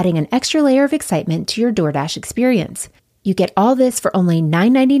 adding an extra layer of excitement to your DoorDash experience. You get all this for only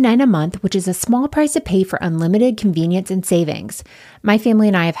 $9.99 a month, which is a small price to pay for unlimited convenience and savings. My family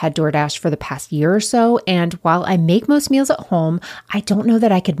and I have had DoorDash for the past year or so, and while I make most meals at home, I don't know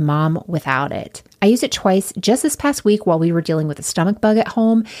that I could mom without it. I used it twice just this past week while we were dealing with a stomach bug at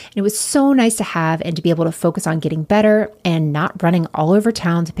home, and it was so nice to have and to be able to focus on getting better and not running all over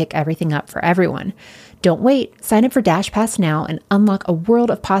town to pick everything up for everyone. Don't wait. Sign up for Dash Pass now and unlock a world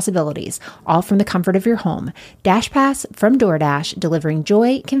of possibilities, all from the comfort of your home. Dash Pass from DoorDash, delivering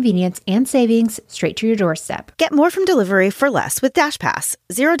joy, convenience, and savings straight to your doorstep. Get more from delivery for less with Dash Pass.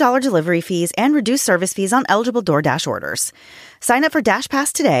 $0 delivery fees and reduced service fees on eligible DoorDash orders. Sign up for Dash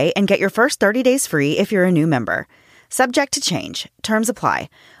Pass today and get your first 30 days free if you're a new member. Subject to change. Terms apply.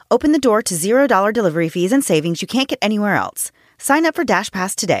 Open the door to $0 delivery fees and savings you can't get anywhere else. Sign up for Dash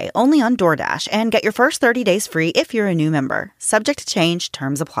Pass today only on DoorDash and get your first 30 days free if you're a new member. Subject to change.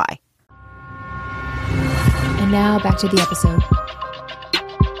 Terms apply. And now back to the episode.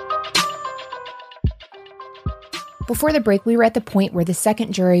 Before the break, we were at the point where the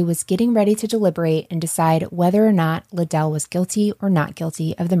second jury was getting ready to deliberate and decide whether or not Liddell was guilty or not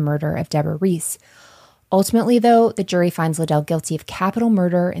guilty of the murder of Debra Reese. Ultimately, though, the jury finds Liddell guilty of capital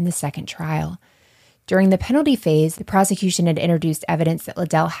murder in the second trial. During the penalty phase, the prosecution had introduced evidence that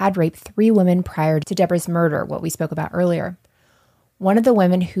Liddell had raped 3 women prior to Debra's murder, what we spoke about earlier. One of the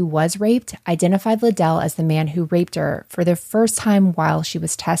women who was raped identified Liddell as the man who raped her for the first time while she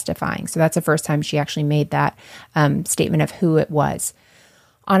was testifying. So that's the first time she actually made that statement of who it was.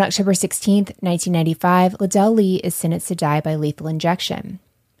 On October 16th, 1995, Liddell Lee is sentenced to die by lethal injection.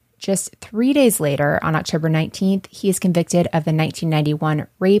 Just 3 days later, on October 19th, he is convicted of the 1991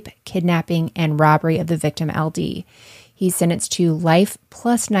 rape, kidnapping, and robbery of the victim LD. He's sentenced to life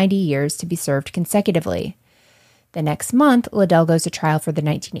plus 90 years to be served consecutively. The next month, Liddell goes to trial for the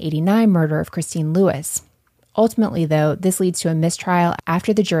 1989 murder of Christine Lewis. Ultimately, though, this leads to a mistrial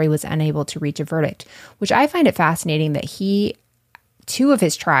after the jury was unable to reach a verdict, which I find it fascinating that 2 of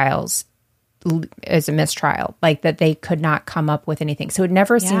his trials is a mistrial, like that they could not come up with anything. So it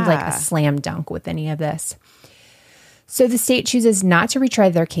never seemed like a slam dunk with any of this. So the state chooses not to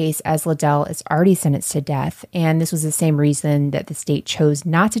retry their case as Liddell is already sentenced to death, and this was the same reason that the state chose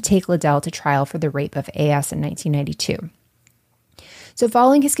not to take Liddell to trial for the rape of AS in 1992. So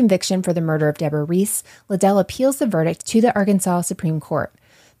following his conviction for the murder of Debra Reese, Liddell appeals the verdict to the Arkansas Supreme Court.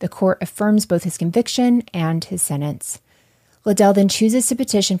 The court affirms both his conviction and his sentence. Liddell then chooses to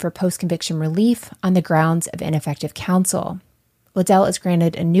petition for post-conviction relief on the grounds of ineffective counsel. Liddell is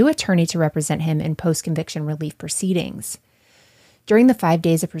granted a new attorney to represent him in post-conviction relief proceedings. During the 5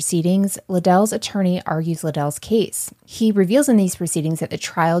 days of proceedings, Liddell's attorney argues Liddell's case. He reveals in these proceedings that the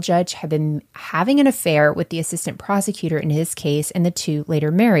trial judge had been having an affair with the assistant prosecutor in his case, and the 2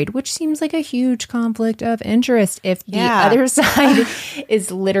 later married, which seems like a huge conflict of interest if the other side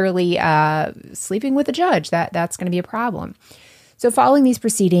is literally sleeping with a judge. That's going to be a problem. So following these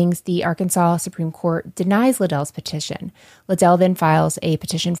proceedings, the Arkansas Supreme Court denies Liddell's petition. Liddell then files a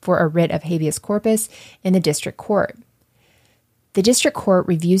petition for a writ of habeas corpus in the district court. The district court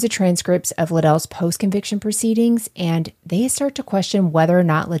reviews the transcripts of Liddell's post-conviction proceedings, and they start to question whether or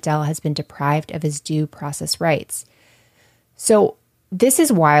not Liddell has been deprived of his due process rights. So this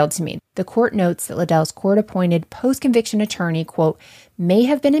is wild to me. The court notes that Liddell's court-appointed post-conviction attorney, quote, may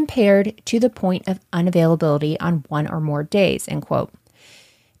have been impaired to the point of unavailability on 1 or more days, end quote.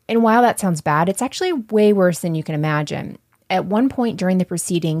 And while that sounds bad, it's actually way worse than you can imagine. At one point during the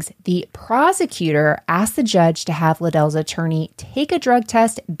proceedings, the prosecutor asked the judge to have Liddell's attorney take a drug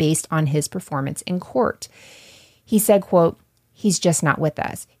test based on his performance in court. He said, quote, he's just not with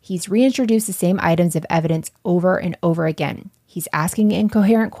us. He's reintroduced the same items of evidence over and over again. He's asking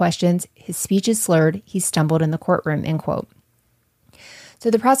incoherent questions. His speech is slurred. He stumbled in the courtroom, end quote. So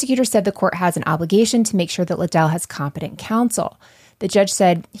the prosecutor said the court has an obligation to make sure that Liddell has competent counsel. The judge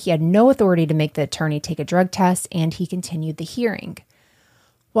said he had no authority to make the attorney take a drug test, and he continued the hearing.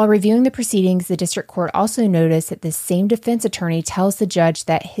 While reviewing the proceedings, the district court also noticed that the same defense attorney tells the judge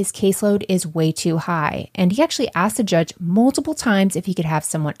that his caseload is way too high, and he actually asked the judge multiple times if he could have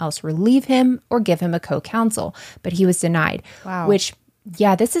someone else relieve him or give him a co-counsel, but he was denied. Wow. Which,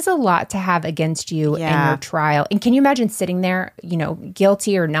 yeah, this is a lot to have against you in your trial. And can you imagine sitting there,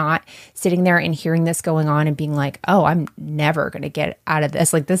 guilty or not, sitting there and hearing this going on and being like, oh, I'm never going to get out of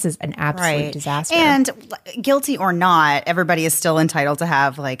this. Like, this is an absolute disaster. And guilty or not, everybody is still entitled to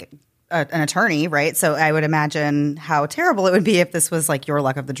have like an attorney, right? So I would imagine how terrible it would be if this was like your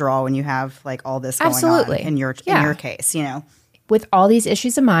luck of the draw when you have like all this going on in your case, With all these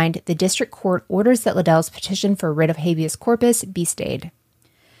issues in mind, the district court orders that Liddell's petition for writ of habeas corpus be stayed.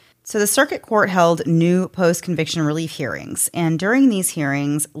 So the circuit court held new post-conviction relief hearings, and during these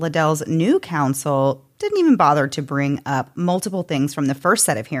hearings, Liddell's new counsel didn't even bother to bring up multiple things from the first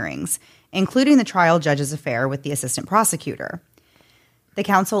set of hearings, including the trial judge's affair with the assistant prosecutor. The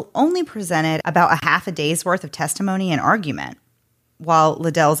counsel only presented about a half a day's worth of testimony and argument, while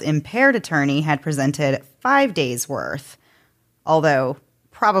Liddell's impaired attorney had presented 5 days' worth, although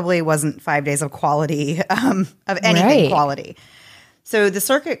probably wasn't 5 days of quality, of anything quality. So the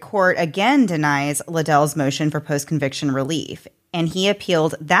circuit court again denies Liddell's motion for post-conviction relief, and he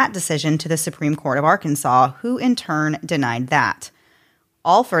appealed that decision to the Supreme Court of Arkansas, who in turn denied that.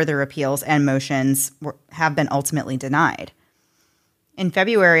 All further appeals and motions have been ultimately denied. In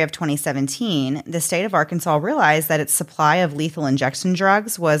February of 2017, the state of Arkansas realized that its supply of lethal injection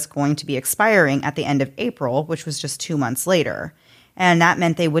drugs was going to be expiring at the end of April, which was just 2 months later. And that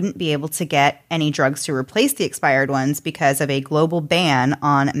meant they wouldn't be able to get any drugs to replace the expired ones because of a global ban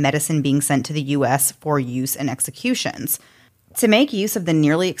on medicine being sent to the U.S. for use in executions. To make use of the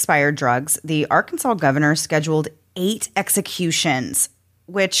nearly expired drugs, the Arkansas governor scheduled 8 executions,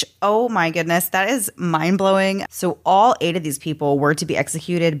 which, oh my goodness, that is mind-blowing. So all 8 of these people were to be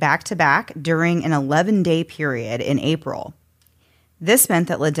executed back-to-back during an 11-day period in April. This meant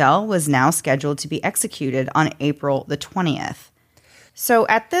that Liddell was now scheduled to be executed on April the 20th. So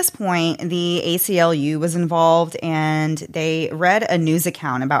at this point, the ACLU was involved, and they read a news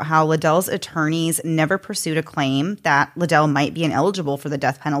account about how Liddell's attorneys never pursued a claim that Liddell might be ineligible for the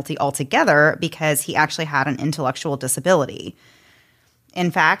death penalty altogether because he actually had an intellectual disability. In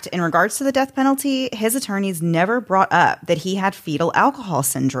fact, in regards to the death penalty, his attorneys never brought up that he had fetal alcohol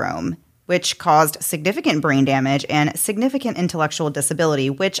syndrome, which caused significant brain damage and significant intellectual disability,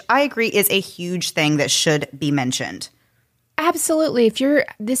 which I agree is a huge thing that should be mentioned. Absolutely.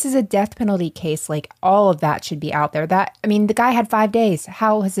 This is a death penalty case, like all of that should be out there. The guy had 5 days.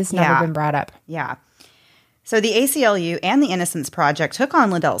 How has this never been brought up? Yeah. So the ACLU and the Innocence Project took on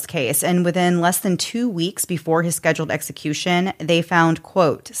Liddell's case, and within less than 2 weeks before his scheduled execution, they found,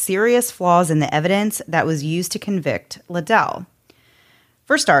 quote, serious flaws in the evidence that was used to convict Liddell.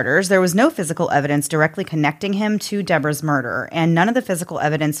 For starters, there was no physical evidence directly connecting him to Debra's murder, and none of the physical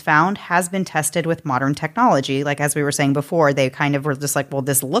evidence found has been tested with modern technology. Like, as we were saying before, they kind of were just like, well,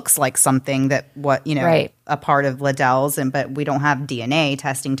 this looks like something that, a part of Liddell's, but we don't have DNA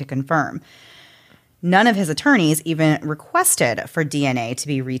testing to confirm. None of his attorneys even requested for DNA to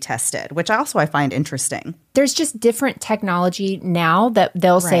be retested, which also I find interesting. There's just different technology now that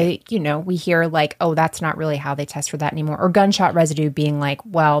they'll say, we hear like, oh, that's not really how they test for that anymore. Or gunshot residue being like,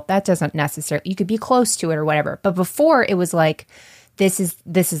 well, that doesn't necessarily, you could be close to it or whatever. But before it was like, this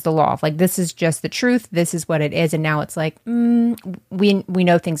is the law. Like, this is just the truth. This is what it is. And now it's like, we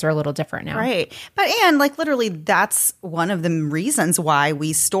know things are a little different now. Right. But, and like, literally, that's one of the reasons why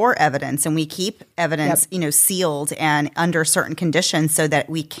we store evidence and we keep evidence, sealed and under certain conditions so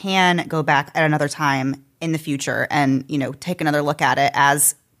that we can go back at another time in the future and, take another look at it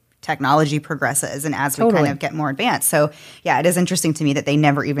as technology progresses and as we kind of get more advanced. So, yeah, it is interesting to me that they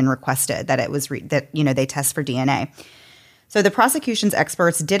never even requested that it was they test for DNA. So the prosecution's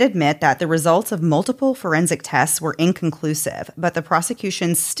experts did admit that the results of multiple forensic tests were inconclusive, but the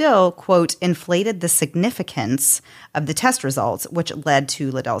prosecution still, quote, inflated the significance of the test results, which led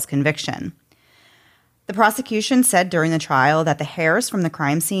to Liddell's conviction. The prosecution said during the trial that the hairs from the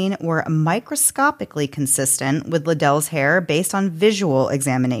crime scene were microscopically consistent with Liddell's hair based on visual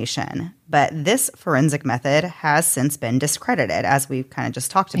examination. But this forensic method has since been discredited, as we've kind of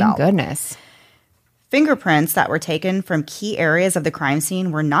just talked about. Thank goodness. Fingerprints that were taken from key areas of the crime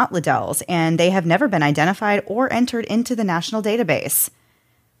scene were not Liddell's, and they have never been identified or entered into the national database.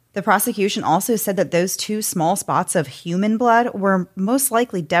 The prosecution also said that those 2 small spots of human blood were most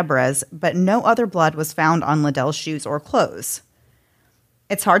likely Debra's, but no other blood was found on Liddell's shoes or clothes.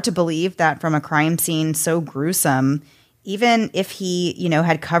 It's hard to believe that from a crime scene so gruesome, even if he,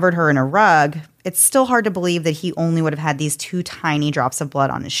 had covered her in a rug, it's still hard to believe that he only would have had these 2 tiny drops of blood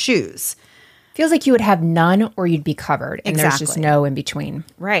on his shoes. Feels like you would have none or you'd be covered, and there's just no in between.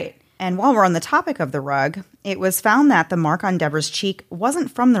 Right. And while we're on the topic of the rug, it was found that the mark on Debra's cheek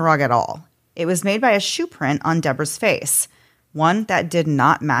wasn't from the rug at all. It was made by a shoe print on Debra's face, one that did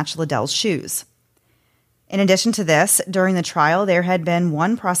not match Liddell's shoes. In addition to this, during the trial, there had been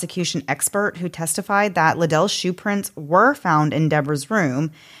one prosecution expert who testified that Liddell's shoe prints were found in Debra's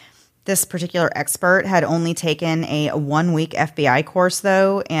room. This particular expert had only taken a 1-week FBI course,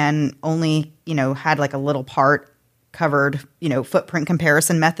 though, and only, had like a little part covered, footprint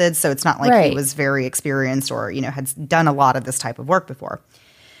comparison methods. So it's not like he was very experienced or, had done a lot of this type of work before.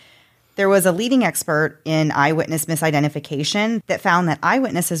 There was a leading expert in eyewitness misidentification that found that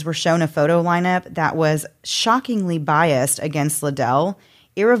eyewitnesses were shown a photo lineup that was shockingly biased against Liddell,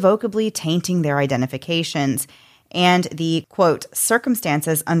 irrevocably tainting their identifications, and the, quote,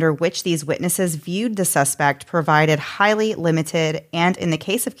 circumstances under which these witnesses viewed the suspect provided highly limited and, in the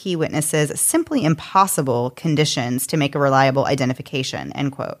case of key witnesses, simply impossible conditions to make a reliable identification,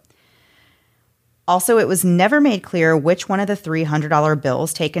 end quote. Also, it was never made clear which one of the $300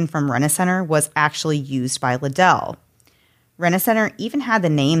 bills taken from Rent-A-Center was actually used by Liddell. Rent-A-Center even had the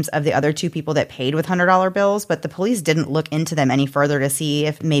names of the other 2 people that paid with $100 bills, but the police didn't look into them any further to see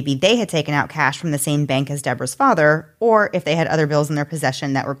if maybe they had taken out cash from the same bank as Debra's father, or if they had other bills in their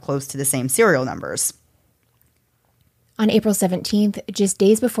possession that were close to the same serial numbers. On April 17th, just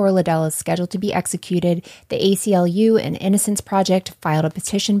days before Liddell is scheduled to be executed, the ACLU and Innocence Project filed a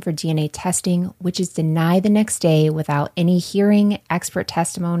petition for DNA testing, which is denied the next day without any hearing, expert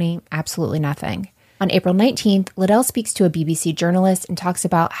testimony, absolutely nothing. On April 19th, Liddell speaks to a BBC journalist and talks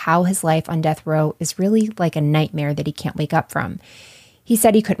about how his life on death row is really like a nightmare that he can't wake up from. He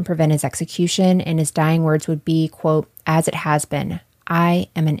said he couldn't prevent his execution, and his dying words would be, quote, "as it has been, I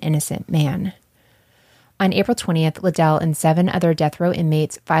am an innocent man." On April 20th, Liddell and 7 other death row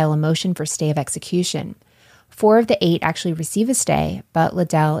inmates file a motion for stay of execution. 4 of the 8 actually receive a stay, but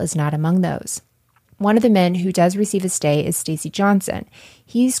Liddell is not among those. One of the men who does receive a stay is Stacy Johnson.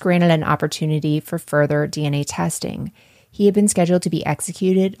 He's granted an opportunity for further DNA testing. He had been scheduled to be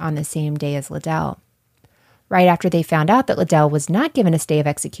executed on the same day as Liddell. Right after they found out that Liddell was not given a stay of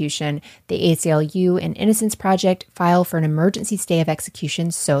execution, the ACLU and Innocence Project file for an emergency stay of execution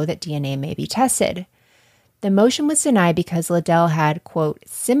so that DNA may be tested. The motion was denied because Liddell had, quote,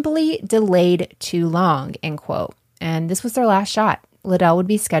 simply delayed too long, end quote. And this was their last shot. Liddell would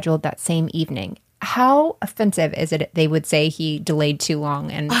be scheduled that same evening. How offensive is it they would say he delayed too long?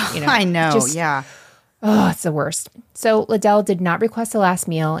 And I know, yeah. Oh, it's the worst. So Liddell did not request a last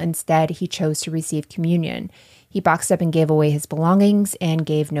meal. Instead, he chose to receive communion. He boxed up and gave away his belongings and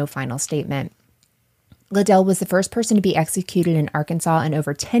gave no final statement. Liddell was the first person to be executed in Arkansas in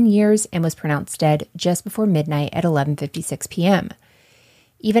over 10 years and was pronounced dead just before midnight at 11:56 p.m.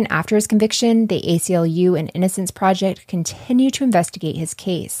 Even after his conviction, the ACLU and Innocence Project continue to investigate his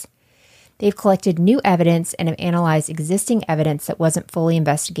case. They've collected new evidence and have analyzed existing evidence that wasn't fully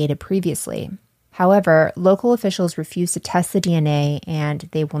investigated previously. However, local officials refuse to test the DNA, and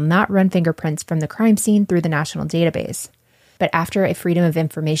they will not run fingerprints from the crime scene through the national database. But after a Freedom of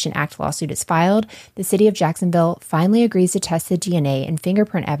Information Act lawsuit is filed, the city of Jacksonville finally agrees to test the DNA and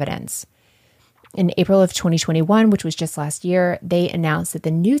fingerprint evidence. In April of 2021, which was just last year, they announced that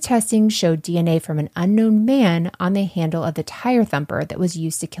the new testing showed DNA from an unknown man on the handle of the tire thumper that was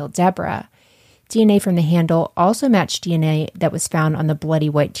used to kill Debra. DNA from the handle also matched DNA that was found on the bloody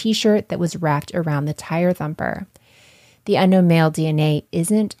white t-shirt that was wrapped around the tire thumper. The unknown male DNA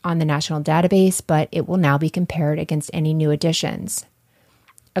isn't on the national database, but it will now be compared against any new additions.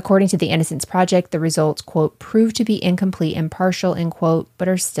 According to the Innocence Project, the results, quote, prove to be incomplete and partial, end quote, but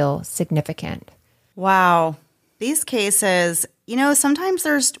are still significant. Wow. These cases, sometimes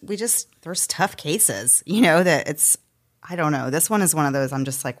there's tough cases, that it's, I don't know. This one is one of those I'm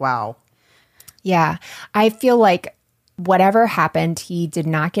just like, wow. Yeah. I feel like whatever happened, he did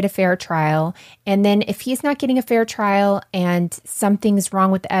not get a fair trial. And then if he's not getting a fair trial and something's wrong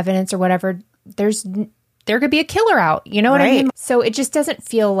with the evidence or whatever, there could be a killer out. You know what I mean? So it just doesn't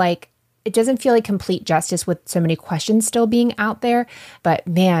feel like complete justice with so many questions still being out there. But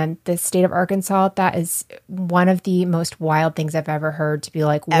man, the state of Arkansas, that is one of the most wild things I've ever heard, to be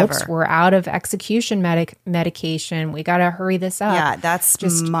like, whoops, we're out of execution medication. We got to hurry this up. Yeah, that's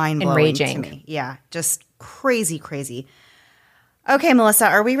just mind-blowing to me. Yeah, just crazy, crazy. Okay, Melissa,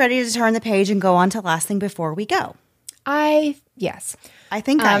 are we ready to turn the page and go on to last thing before we go? Yes. I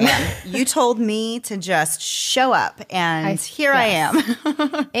think I am. You told me to just show up, and here I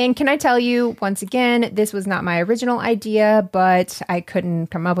am. And can I tell you, once again, this was not my original idea, but I couldn't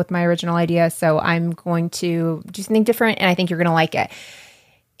come up with my original idea, so I'm going to do something different, and I think you're going to like it.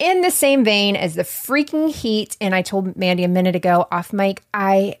 In the same vein as the freaking heat, and I told Mandy a minute ago off mic,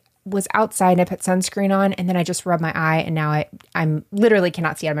 I was outside and I put sunscreen on, and then I just rubbed my eye, and now I'm literally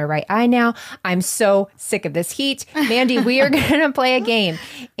cannot see out of my right eye now. I'm so sick of this heat. Mandy, we are going to play a game,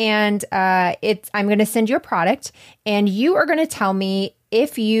 and I'm going to send you a product, and you are going to tell me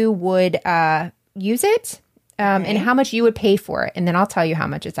if you would use it and how much you would pay for it, and then I'll tell you how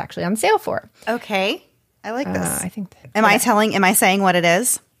much it's actually on sale for. Okay. I like this. I think. Am I saying what it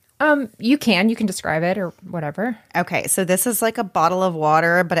is? You can describe it or whatever. Okay, so this is like a bottle of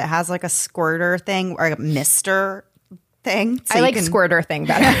water, but it has like a squirter thing or a mister thing. So I like squirter thing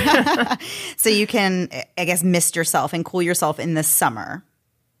better. So you can, I guess, mist yourself and cool yourself in the summer.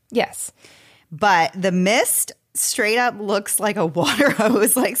 Yes. But the mist straight up looks like a water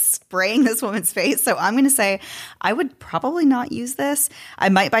hose, like spraying this woman's face. So I'm going to say I would probably not use this. I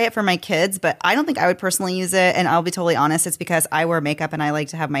might buy it for my kids, but I don't think I would personally use it. And I'll be totally honest, it's because I wear makeup and I like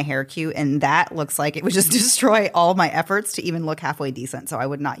to have my hair cute. And that looks like it would just destroy all my efforts to even look halfway decent. So I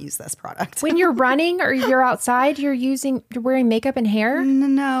would not use this product. When you're running or you're outside, you're wearing makeup and hair?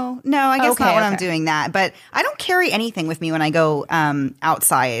 No, I guess not when I'm doing that. But I don't carry anything with me when I go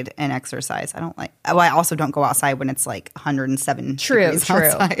outside and exercise. I also don't go outside when it's like 107 degrees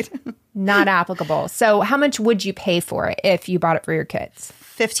outside. Not applicable. So how much would you pay for it if you bought it for your kids?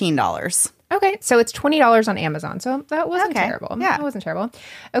 $15. Okay, so it's $20 on Amazon. So that wasn't terrible. Yeah. That wasn't terrible.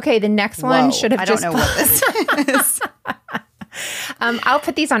 Okay, the next one should have just... I don't know what this is. I'll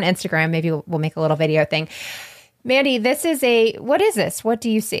put these on Instagram. Maybe we'll make a little video thing. Mandy, this is what is this? What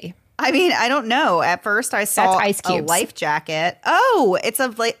do you see? I mean, I don't know. At first, I saw ice cubes. A life jacket. Oh,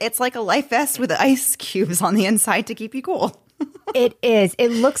 it's like a life vest with ice cubes on the inside to keep you cool. It is. It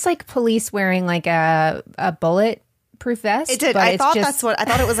looks like police wearing like a bulletproof vest. It did. I thought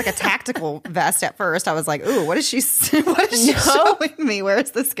it was like a tactical vest at first. I was like, "Ooh, what is she showing me? Where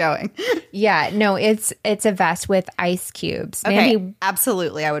is this going?" Yeah, no, it's a vest with ice cubes. Okay, Mandy,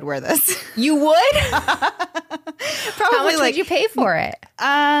 absolutely, I would wear this. You would? Probably. How much would you pay for it?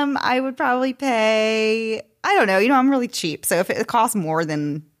 I would probably pay. I don't know. I'm really cheap, so if it costs more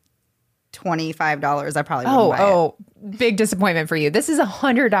than $25, I probably wouldn't buy it. Oh, big disappointment for you. This is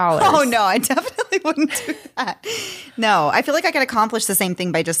 $100. Oh, no, I definitely wouldn't do that. No, I feel like I could accomplish the same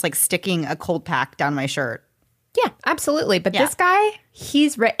thing by just like sticking a cold pack down my shirt. Yeah, absolutely. But this guy,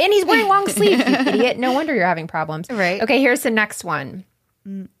 he's and he's wearing long sleeves, you idiot. No wonder you're having problems. Right. Okay, here's the next one.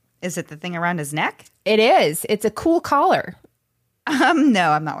 Is it the thing around his neck? It is. It's a cool collar.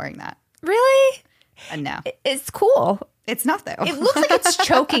 No, I'm not wearing that. Really? No. It's cool. It's not, though. It looks like it's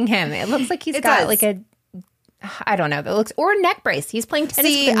choking him. It looks like he's got like I don't know. That looks or a neck brace. He's playing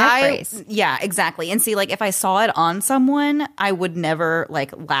tennis with a neck brace. Yeah, exactly. And see, like if I saw it on someone, I would never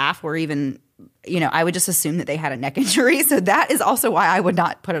like laugh or even, I would just assume that they had a neck injury. So that is also why I would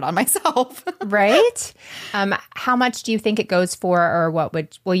not put it on myself. Right? How much do you think it goes for, or what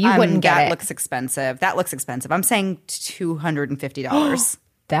would? Well, you wouldn't get it. That looks expensive. I'm saying $250.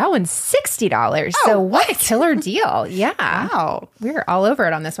 That one's $60. So what a killer deal. Yeah. Wow. We're all over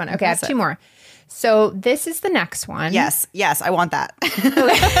it on this one. Okay, I have two more. So this is the next one. Yes, I want that.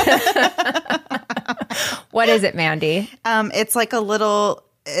 What is it, Mandy? It's like a little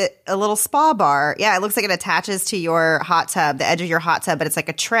spa bar. Yeah, it looks like it attaches to your hot tub, the edge of your hot tub, but it's like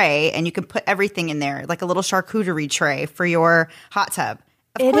a tray, and you can put everything in there, like a little charcuterie tray for your hot tub.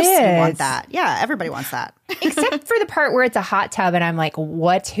 Of course you want that. Yeah, everybody wants that. Except for the part where it's a hot tub and I'm like,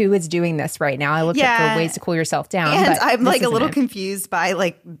 who is doing this right now? I looked up for ways to cool yourself down. And I'm like a little confused by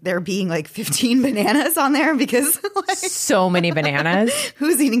like there being like 15 bananas on there because like, so many bananas.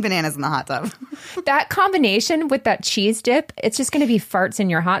 Who's eating bananas in the hot tub? That combination with that cheese dip, it's just going to be farts in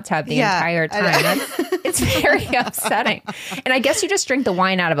your hot tub the entire time. It's very upsetting. And I guess you just drink the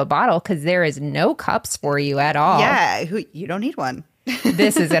wine out of a bottle because there is no cups for you at all. Yeah, you don't need one.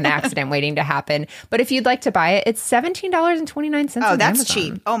 This is an accident waiting to happen. But if you'd like to buy it, it's $17.29. Oh, that's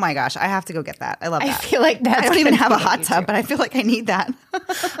cheap. Oh my gosh, I have to go get that. I love that. I feel like I don't even have a hot tub, but I feel like I need that.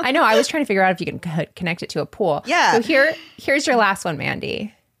 I know. I was trying to figure out if you can connect it to a pool. Yeah. So here's your last one,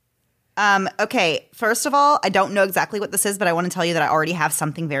 Mandy. Okay. First of all, I don't know exactly what this is, but I want to tell you that I already have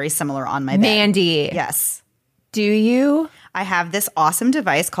something very similar on my bed. Mandy. Yes. Do you? I have this awesome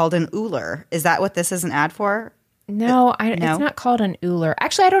device called an Ooler. Is that what this is an ad for? No, it's not called an Uller.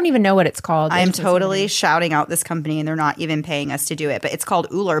 Actually, I don't even know what it's called. I'm totally shouting out this company, and they're not even paying us to do it. But it's called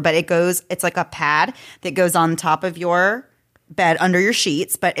Uller. But it's like a pad that goes on top of your bed under your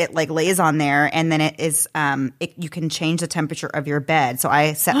sheets, but it like lays on there, and then it is you can change the temperature of your bed. So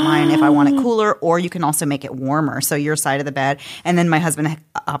I set mine if I want it cooler, or you can also make it warmer, so your side of the bed. And then my husband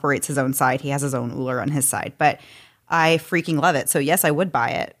operates his own side. He has his own Uller on his side, but I freaking love it. So yes, I would buy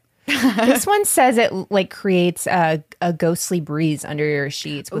it. This one says it like creates a ghostly breeze under your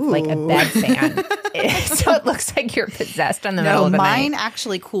sheets with like a bed fan. So it looks like you're possessed on the middle of the night. Mine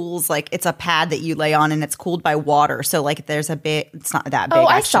actually cools, like it's a pad that you lay on, and it's cooled by water. So like there's a bit, it's not that big. Oh,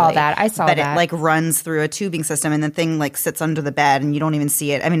 I saw that. But it like runs through a tubing system, and the thing like sits under the bed, and you don't even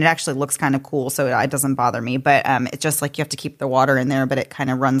see it. I mean, it actually looks kind of cool, so it doesn't bother me. But it's just like you have to keep the water in there, but it kind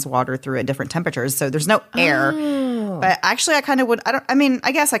of runs water through at different temperatures. So there's no air. But actually, I kind of would.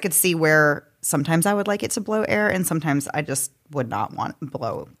 I guess I could see where sometimes I would like it to blow air, and sometimes I just would not want to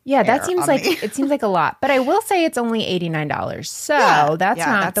blow. Yeah, that seems like it seems like a lot. But I will say it's only $89, so that's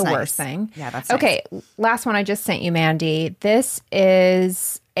not the worst thing. Yeah, that's okay. Nice. Last one I just sent you, Mandy. This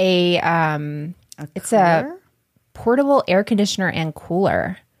is it's a portable air conditioner and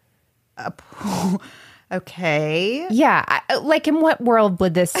cooler. Okay. Yeah. Like, in what world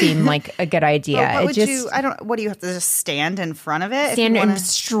would this seem like a good idea? What do you have to just stand in front of it?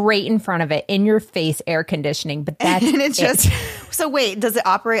 Straight in front of it, in your face air conditioning. But that's and it's just so wait, does it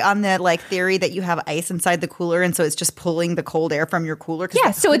operate on the like theory that you have ice inside the cooler, and so it's just pulling the cold air from your cooler?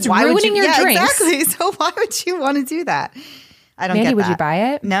 Yeah, so it's ruining your drinks. Exactly. So why would you want to do that? I don't Mandy, get that. would you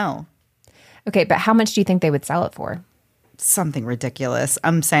buy it? No. Okay, but how much do you think they would sell it for? Something ridiculous.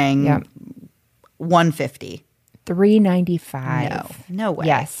 I'm saying $150. $395. No way.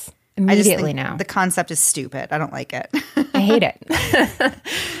 Yes. Immediately now. The concept is stupid. I don't like it. I hate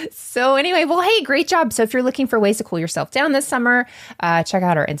it. So anyway, well, hey, great job. So if you're looking for ways to cool yourself down this summer, check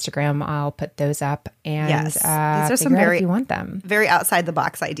out our Instagram. I'll put those up. And these are some if you want them. Very outside the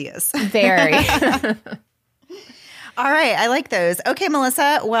box ideas. Very. All right. I like those. Okay,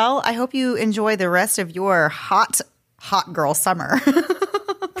 Melissa. Well, I hope you enjoy the rest of your hot girl summer.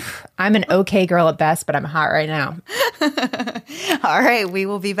 I'm an okay girl at best, but I'm hot right now. All right. We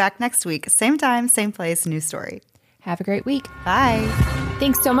will be back next week. Same time, same place, new story. Have a great week. Bye.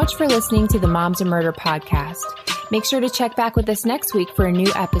 Thanks so much for listening to the Moms and Murder podcast. Make sure to check back with us next week for a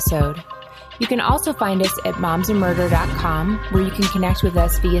new episode. You can also find us at momsandmurder.com, where you can connect with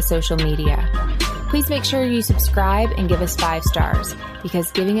us via social media. Please make sure you subscribe and give us 5 stars,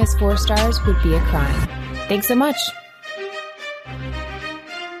 because giving us 4 stars would be a crime. Thanks so much.